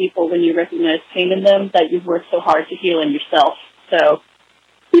there for people when you recognize pain in them that you've worked so hard to heal in yourself. So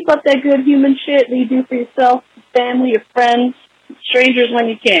keep up that good human shit that you do for yourself, your family, your friends, strangers when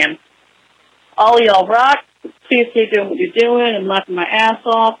you can. All of y'all rock. Please keep doing what you're doing. I'm laughing my ass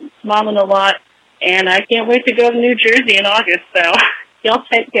off. I'm smiling a lot. And I can't wait to go to New Jersey in August, so y'all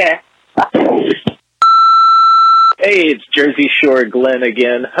take care. Bye. Hey, it's Jersey Shore Glenn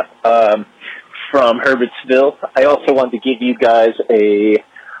again from Herbertsville. I also wanted to give you guys a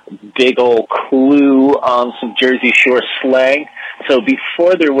big old clue on some Jersey Shore slang. So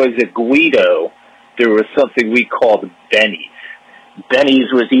before there was a Guido, there was something we called Benny's.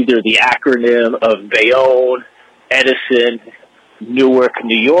 Benny's was either the acronym of Bayonne, Edison, Newark,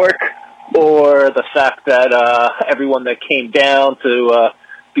 New York, or the fact that everyone that came down to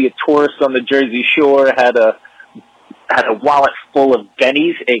be a tourist on the Jersey Shore had a wallet full of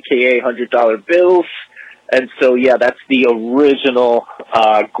Bennies, a.k.a. $100 bills. And so, yeah, that's the original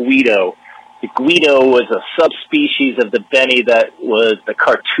Guido. The Guido was a subspecies of the Benny that was the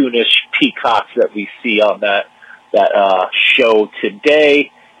cartoonish peacocks that we see on that show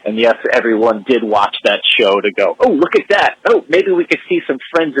today. And yes, everyone did watch that show to go, oh, look at that. Oh, maybe we could see some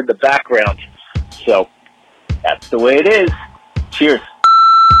friends in the background. So that's the way it is. Cheers.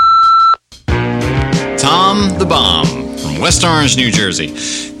 Tom the Bomb from West Orange, New Jersey.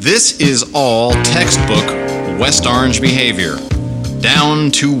 This is all textbook West Orange behavior, down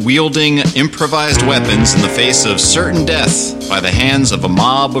to wielding improvised weapons in the face of certain death by the hands of a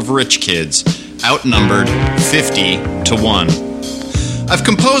mob of rich kids, outnumbered 50-1. I've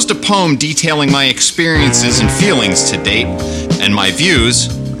composed a poem detailing my experiences and feelings to date and my views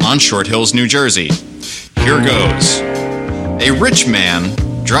on Short Hills, New Jersey. Here goes. A rich man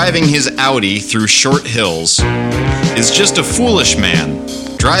driving his Audi through Short Hills is just a foolish man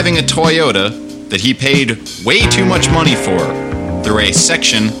driving a Toyota that he paid way too much money for through a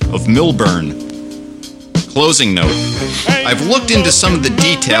section of Millburn. Closing note. I've looked into some of the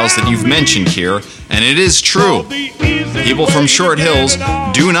details that you've mentioned here, and it is true. People from Short Hills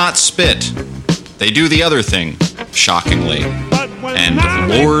do not spit. They do the other thing, shockingly. And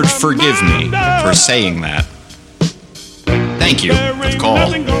Lord forgive me for saying that. Thank you for the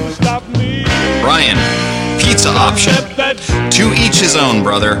call. Brian, pizza option. To each his own,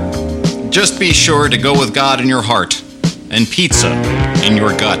 brother. Just be sure to go with God in your heart and pizza in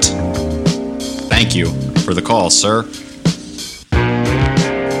your gut. Thank you for the call, sir.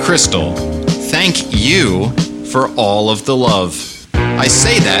 Crystal, thank you for all of the love. I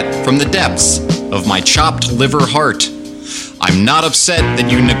say that from the depths of my chopped liver heart. I'm not upset that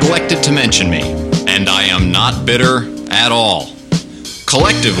you neglected to mention me, and I am not bitter at all.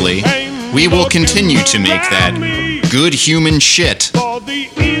 Collectively, we will continue to make that good human shit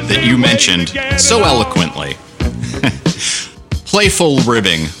that you mentioned so eloquently. Playful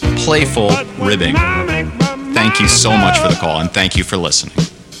ribbing. Thank you so much for the call, and thank you for listening.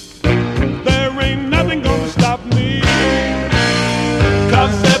 There ain't nothing gonna stop me.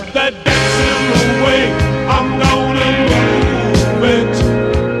 'Cause if that gets in the way, I'm gonna move it.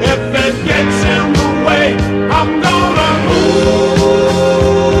 If it gets in the way, I'm gonna move.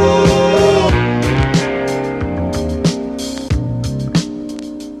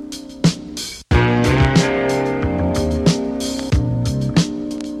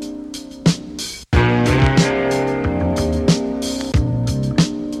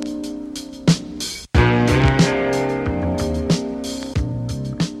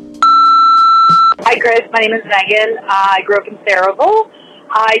 Hi, Chris. My name is Megan. I grew up in Saraville.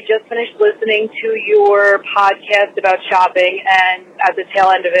 I just finished listening to your podcast about shopping, and at the tail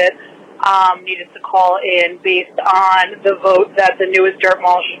end of it, needed to call in based on the vote that the newest dirt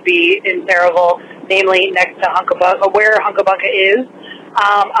mall should be in Saraville, namely next to Hunkabunka, where Hunkabunka is.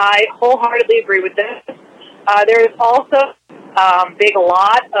 I wholeheartedly agree with this. There is also a big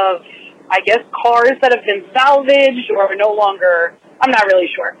lot of, I guess, cars that have been salvaged or are no longer, I'm not really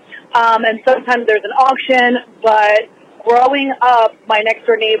sure. And sometimes there's an auction, but growing up, my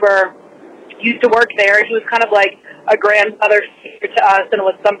next-door neighbor used to work there. He was kind of like a grandfather figure to us and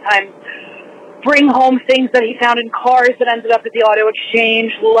would sometimes bring home things that he found in cars that ended up at the auto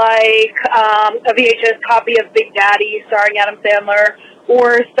exchange, like a VHS copy of Big Daddy starring Adam Sandler,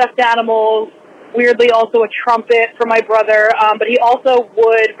 or stuffed animals, weirdly also a trumpet for my brother. But he also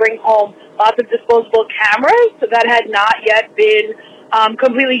would bring home lots of disposable cameras that had not yet been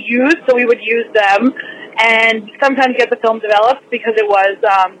completely used, so we would use them and sometimes get the film developed because it was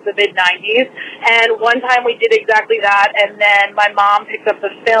the mid-90s. And one time we did exactly that, and then my mom picked up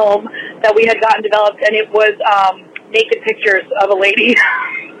the film that we had gotten developed, and it was naked pictures of a lady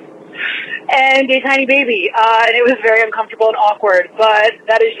and a tiny baby, and it was very uncomfortable and awkward, but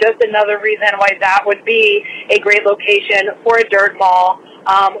that is just another reason why that would be a great location for a dirt mall,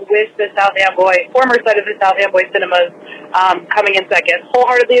 with the South Amboy, former site of the South Amboy Cinemas, coming in second.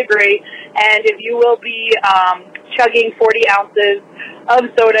 Wholeheartedly agree. And if you will be chugging 40 ounces of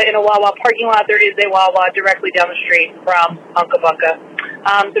soda in a Wawa parking lot, there is a Wawa directly down the street from Hunkabunka.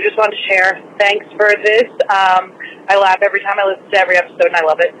 So just wanted to share. Thanks for this. I laugh every time I listen to every episode, and I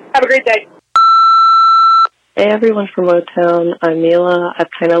love it. Have a great day. Hey everyone from Motown, I'm Mila. I've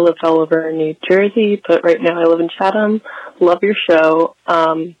kind of lived all over New Jersey, but right now I live in Chatham. Love your show.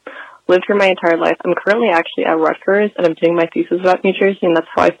 Lived here my entire life. I'm currently actually at Rutgers, and I'm doing my thesis about New Jersey, and that's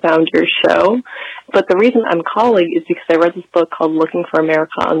how I found your show. But the reason I'm calling is because I read this book called Looking for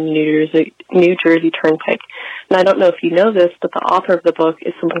America on the New Jersey Turnpike. And I don't know if you know this, but the author of the book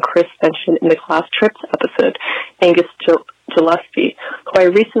is someone Chris mentioned in the Class Trips episode, Angus Gillespie,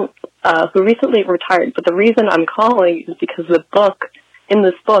 who recently retired. But the reason I'm calling is because in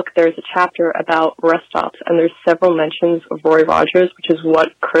this book, there's a chapter about rest stops, and there's several mentions of Roy Rogers, which is what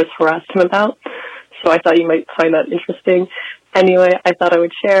Chris harassed him about. So I thought you might find that interesting. Anyway, I thought I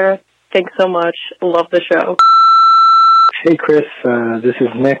would share. Thanks so much. Love the show. Hey, Chris. This is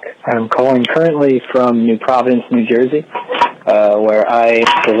Nick. I'm calling currently from New Providence, New Jersey, where I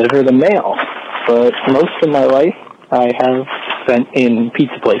deliver the mail. But most of my life, I have spent in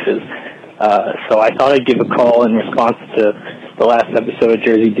pizza places. So I thought I'd give a call in response to the last episode of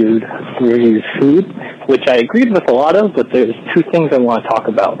Jersey Dude Reviews Food, which I agreed with a lot of, but there's two things I want to talk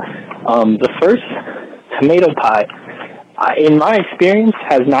about. The first, tomato pie. In my experience,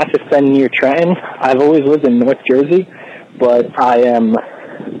 has not just been near Trenton. I've always lived in North Jersey, but I am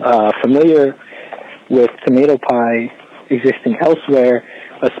familiar with tomato pie existing elsewhere,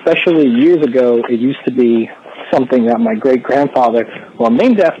 especially years ago. It used to be something that my great-grandfather, who I'm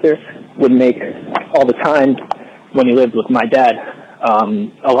named after, would make all the time when he lived with my dad.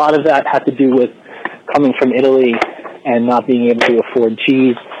 A lot of that had to do with coming from Italy and not being able to afford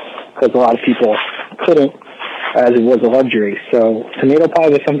cheese, because a lot of people couldn't, as it was a luxury. So tomato pie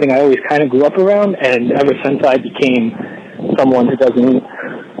was something I always kind of grew up around, and ever since I became someone who doesn't eat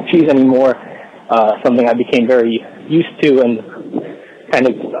cheese anymore, something I became very used to and kind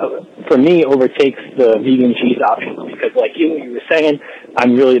of, for me, overtakes the vegan cheese options, because like you were saying,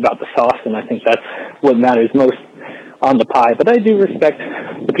 I'm really about the sauce, and I think that's what matters most on the pie. But I do respect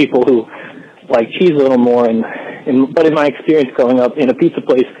the people who like cheese a little more, but in my experience growing up in a pizza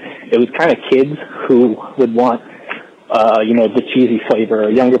place, it was kind of kids who would want, the cheesy flavor.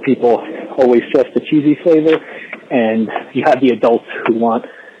 Younger people always just the cheesy flavor, and you have the adults who want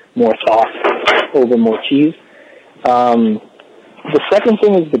more sauce over more cheese. The second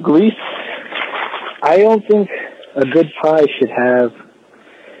thing is the grease. I don't think a good pie should have.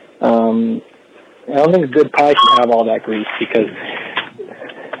 I don't think a good pie should have all that grease, because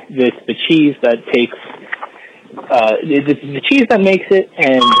the cheese that takes the cheese that makes it,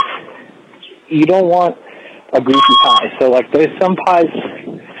 and you don't want a greasy pie. So like there's some pies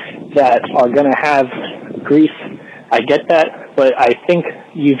that are gonna have grease. I get that, but I think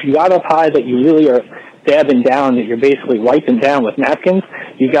if you got a pie that you really are dabbing down, that you're basically wiping down with napkins,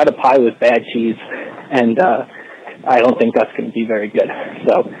 you got a pie with bad cheese, and I don't think that's going to be very good.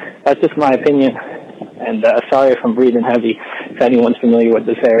 So that's just my opinion, and sorry if I'm breathing heavy. If anyone's familiar with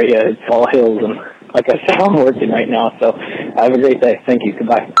this area, it's all hills, and like I said, I'm working right now, so have a great day. Thank you.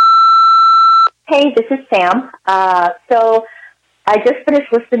 Goodbye. Hey, this is Sam. So I just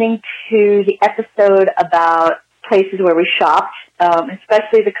finished listening to the episode about places where we shopped,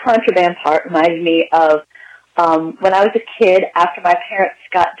 especially the contraband part reminded me of when I was a kid, after my parents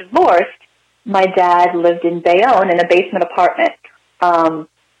got divorced, my dad lived in Bayonne in a basement apartment. It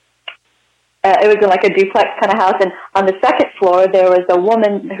was in like a duplex kind of house, and on the second floor there was a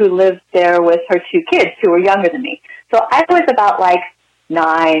woman who lived there with her 2 kids who were younger than me. So I was about like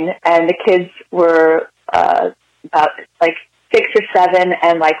 9, and the kids were about like 6 or 7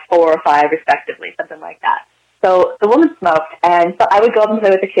 and like 4 or 5 respectively, something like that. So the woman smoked, and so I would go up and play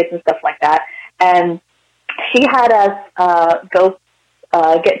with the kids and stuff like that. And she had us go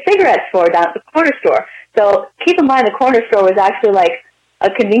get cigarettes for her down at the corner store. So keep in mind, the corner store was actually like a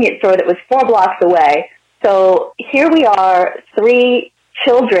convenience store that was 4 blocks away. So here we are, 3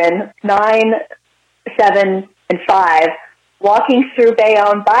 children, 9, 7, and 5, walking through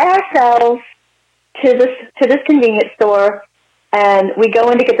Bayonne by ourselves to this convenience store, and we go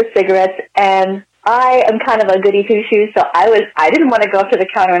in to get the cigarettes, and I am kind of a goody two-shoes, so I didn't want to go up to the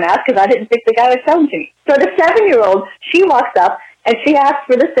counter and ask because I didn't think the guy was selling to me. So the 7-year-old, she walks up, and she asks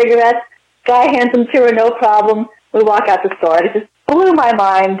for the cigarettes. Guy hands them to her, no problem. We walk out the store. It just blew my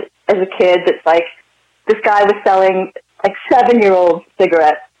mind as a kid. It's like this guy was selling like 7-year-old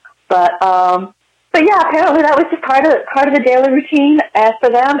cigarettes. But yeah, apparently that was just part of the daily routine for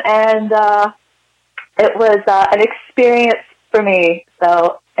them, and it was an experience for me.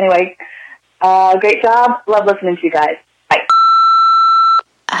 So anyway, great job. Love listening to you guys. Bye.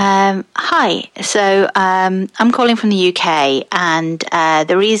 Hi. So I'm calling from the UK, and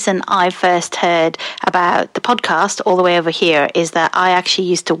the reason I first heard about the podcast all the way over here is that I actually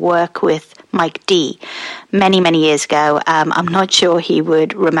used to work with Mike D many, many years ago. I'm not sure he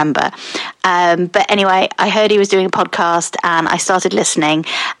would remember. But anyway, I heard he was doing a podcast, and I started listening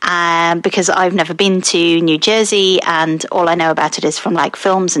because I've never been to New Jersey, and all I know about it is from like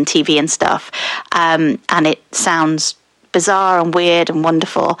films and TV and stuff. And it sounds bizarre and weird and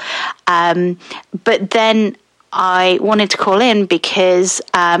wonderful. But then I wanted to call in because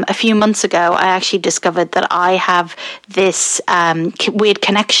a few months ago I actually discovered that I have this weird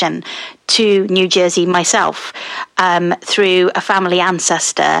connection to New Jersey myself through a family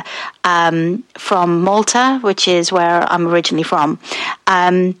ancestor from Malta, which is where I'm originally from.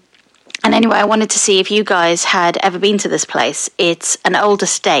 And anyway, I wanted to see if you guys had ever been to this place. It's an old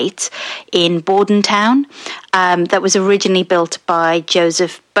estate in Bordentown that was originally built by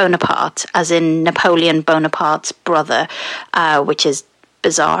Joseph Bonaparte, as in Napoleon Bonaparte's brother, which is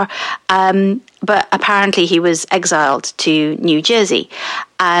bizarre. But apparently he was exiled to New Jersey.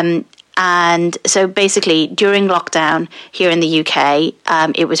 And so basically during lockdown here in the UK,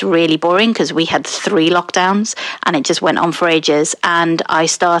 it was really boring because we had 3 lockdowns and it just went on for ages. And I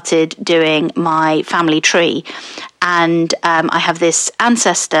started doing my family tree. And I have this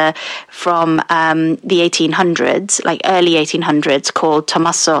ancestor from the 1800s, like early 1800s, called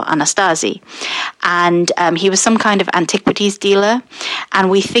Tommaso Anastasi. And he was some kind of antiquities dealer.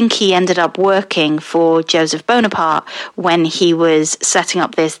 And we think he ended up working for Joseph Bonaparte when he was setting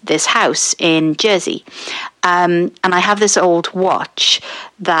up this house in Jersey. And I have this old watch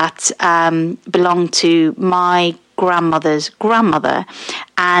that belonged to my grandmother's grandmother,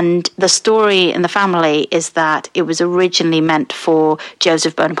 and the story in the family is that it was originally meant for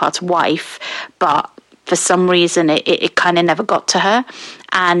Joseph Bonaparte's wife, but for some reason it kind of never got to her,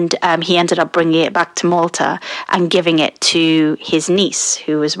 and he ended up bringing it back to Malta and giving it to his niece,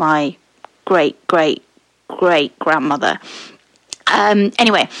 who was my great grandmother.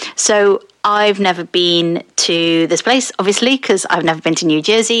 Anyway, so I've never been to this place, obviously, because I've never been to New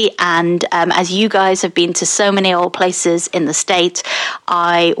Jersey. And as you guys have been to so many old places in the state,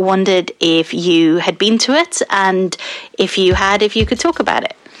 I wondered if you had been to it, and if you had, if you could talk about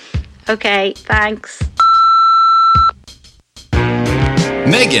it. Okay, thanks.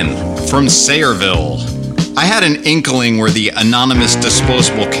 Megan from Sayreville. I had an inkling where the anonymous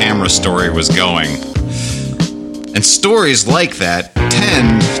disposable camera story was going. And stories like that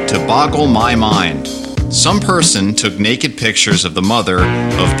tend to boggle my mind. Some person took naked pictures of the mother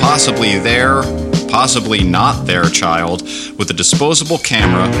of possibly their, possibly not their child with a disposable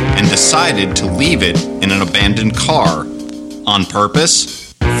camera and decided to leave it in an abandoned car. On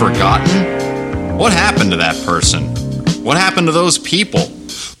purpose? Forgotten? What happened to that person? What happened to those people?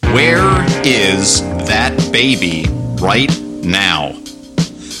 Where is that baby right now?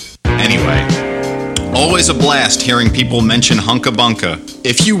 Anyway, always a blast hearing people mention Hunka Bunka.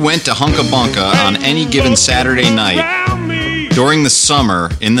 If you went to Hunka Bunka on any given Saturday night, during the summer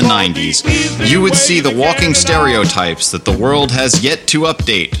in the 90s, you would see the walking stereotypes that the world has yet to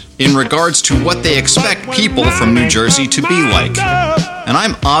update in regards to what they expect people from New Jersey to be like. And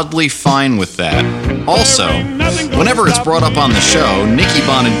I'm oddly fine with that. Also, whenever it's brought up on the show, Nikki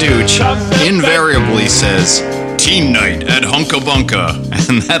Bonaduce invariably says, "Teen night at Hunka Bunka,"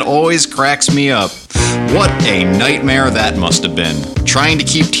 and that always cracks me up. What a nightmare that must have been, trying to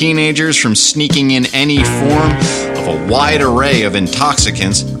keep teenagers from sneaking in any form of a wide array of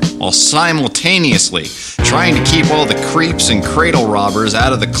intoxicants while simultaneously trying to keep all the creeps and cradle robbers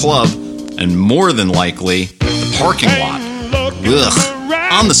out of the club and, more than likely, the parking lot. Ugh.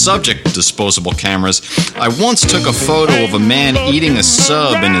 On the subject of disposable cameras, I once took a photo of a man eating a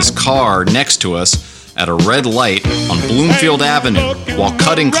sub in his car next to us at a red light on Bloomfield Avenue while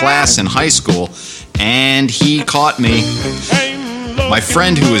cutting class in high school, and he caught me. My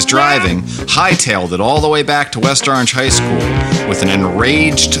friend who was driving hightailed it all the way back to West Orange High School with an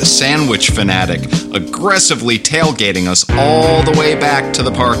enraged sandwich fanatic aggressively tailgating us all the way back to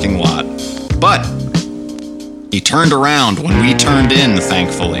the parking lot. But he turned around when we turned in,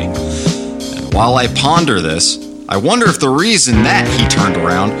 thankfully. And while I ponder this, I wonder if the reason that he turned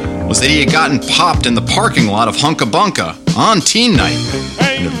around was that he had gotten popped in the parking lot of Hunka Bunka on teen night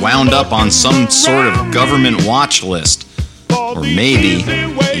and had wound up on some sort of government watch list. Or maybe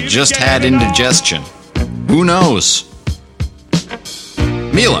he just had indigestion. Who knows?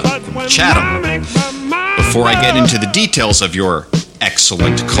 Mila from Chatham. Before I get into the details of your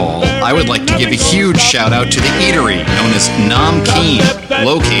excellent call, I would like to give a huge shout out to the eatery known as Namkeen,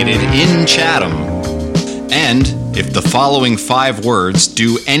 located in Chatham. And if the following 5 words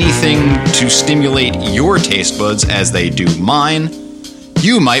do anything to stimulate your taste buds as they do mine,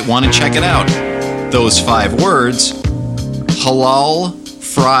 you might want to check it out. Those 5 words: halal,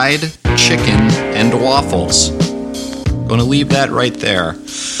 fried chicken, and waffles. Gonna leave that right there.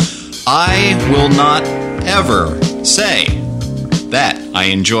 I will not ever say that I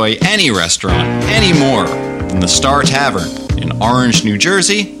enjoy any restaurant any more than the Star Tavern in Orange, New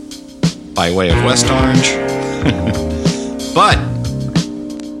Jersey, by way of West Orange. But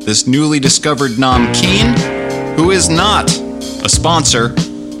this newly discovered Namkeen, who is not a sponsor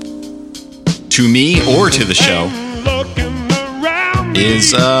to me or to the show,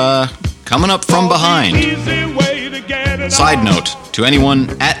 is coming up from behind. Side note, to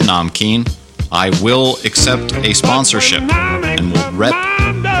anyone at Namkeen, I will accept a sponsorship and will rep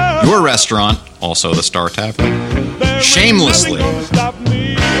your restaurant, also the Star Tavern, shamelessly.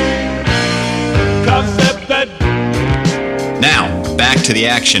 Now, back to the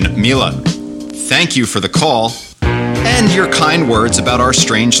action. Mila, thank you for the call and your kind words about our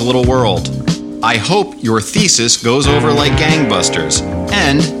strange little world. I hope your thesis goes over like gangbusters,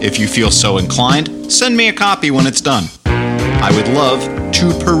 and if you feel so inclined, send me a copy when it's done. I would love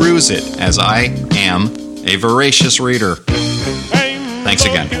to peruse it, as I am a voracious reader. Thanks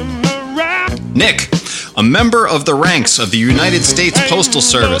again. Nick, a member of the ranks of the United States Postal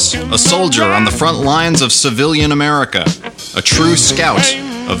Service, a soldier on the front lines of civilian America, a true scout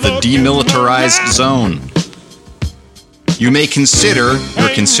of the demilitarized zone. You may consider your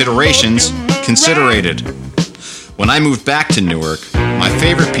considerations considerated. When I moved back to Newark, my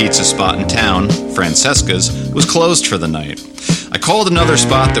favorite pizza spot in town, Francesca's, was closed for the night. I called another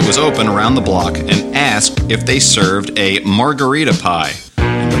spot that was open around the block and asked if they served a margarita pie.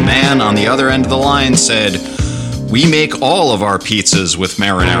 And the man on the other end of the line said, "We make all of our pizzas with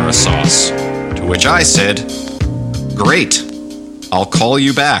marinara sauce." To which I said, "Great, I'll call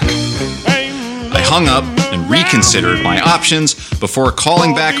you back." I hung up and reconsidered my options before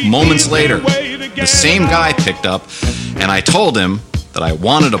calling back moments later. The same guy picked up, and I told him that I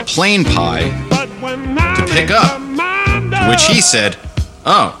wanted a plain pie to pick up, to which he said,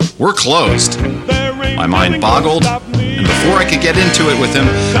 "Oh, we're closed." My mind boggled, and before I could get into it with him,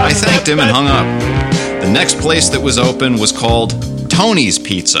 I thanked him and hung up. The next place that was open was called Tony's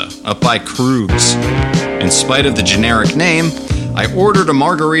Pizza, up by Krug's. In spite of the generic name, I ordered a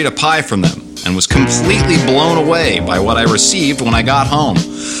margarita pie from them and was completely blown away by what I received when I got home.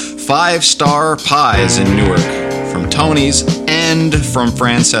 5-star pies in Newark, from Tony's and from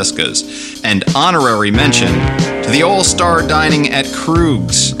Francesca's, and honorary mention to the All-Star Dining at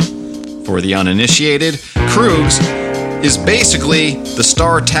Krug's. For the uninitiated, Krug's is basically the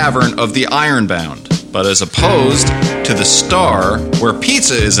Star Tavern of the Ironbound, but as opposed to the Star, where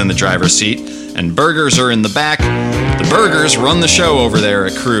pizza is in the driver's seat and burgers are in the back, the burgers run the show over there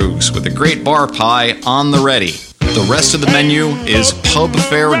at Krug's with a great bar pie on the ready. The rest of the menu is pub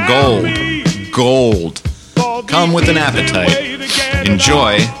fare gold. Gold. Come with an appetite.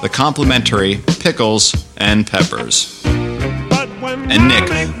 Enjoy the complimentary pickles and peppers. And Nick,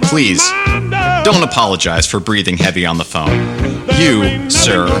 please, don't apologize for breathing heavy on the phone. You,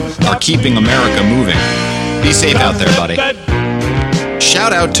 sir, are keeping America moving. Be safe out there, buddy.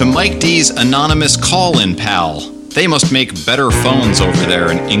 Shout out to Mike D's anonymous call-in pal. They must make better phones over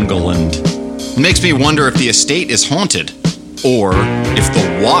there in England. It makes me wonder if the estate is haunted, or if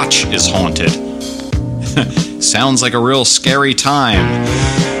the watch is haunted. Sounds like a real scary time.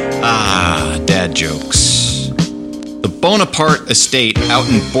 Ah, dad jokes. The Bonaparte Estate out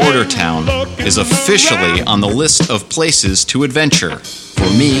in Bordertown is officially on the list of places to adventure for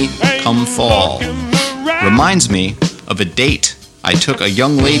me come fall. Reminds me of a date I took a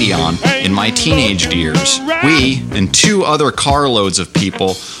young lady on in my teenage years. We and 2 other carloads of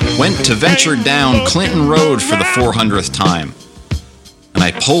people went to venture down Clinton Road for the 400th time. And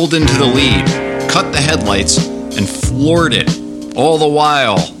I pulled into the lead, cut the headlights, and floored it, all the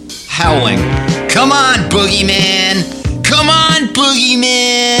while howling, "Come on, boogeyman! Come on,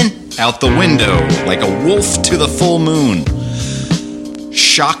 boogeyman!" out the window like a wolf to the full moon.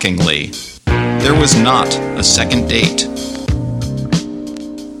 Shockingly, there was not a second date.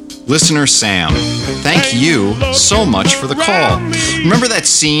 Listener Sam, thank you so much for the call. Remember that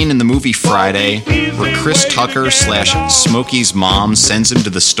scene in the movie Friday where Chris Tucker / Smokey's mom sends him to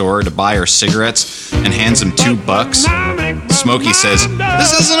the store to buy her cigarettes and hands him $2? Smokey says,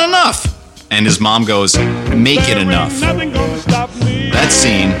 "This isn't enough." And his mom goes, "Make it enough." That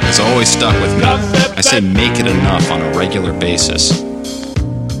scene has always stuck with me. I say make it enough on a regular basis.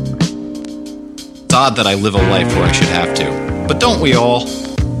 It's odd that I live a life where I should have to, but don't we all?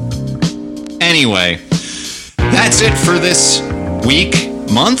 Anyway, that's it for this week,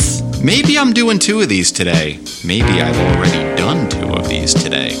 month. Maybe I'm doing 2 of these today. Maybe I've already done 2 of these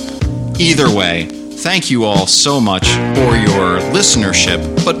today. Either way, thank you all so much for your listenership,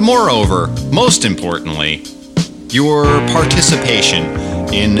 but moreover, most importantly, your participation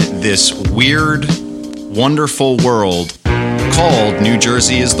in this weird, wonderful world called New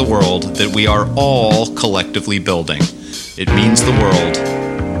Jersey is the World that we are all collectively building. It means the world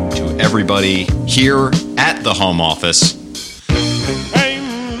to everybody here at the home office.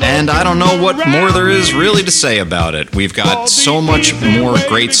 And I don't know what more there is really to say about it. We've got so much more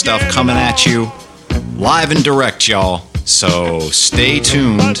great stuff coming at you, live and direct, y'all. So stay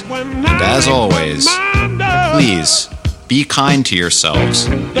tuned, and as always, please be kind to yourselves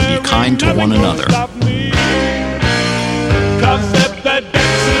and be kind to one another.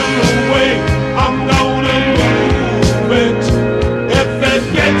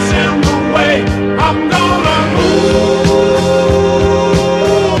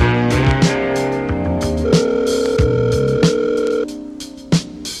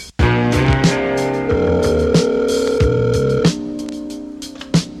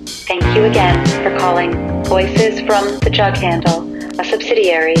 Thank you again for calling Voices from the Jug Handle, a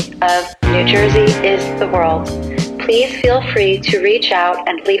subsidiary of New Jersey is the World. Please feel free to reach out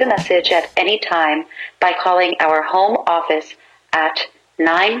and leave a message at any time by calling our home office at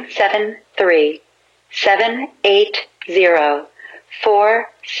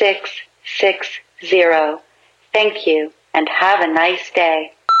 973-780-4660. Thank you and have a nice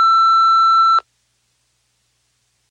day.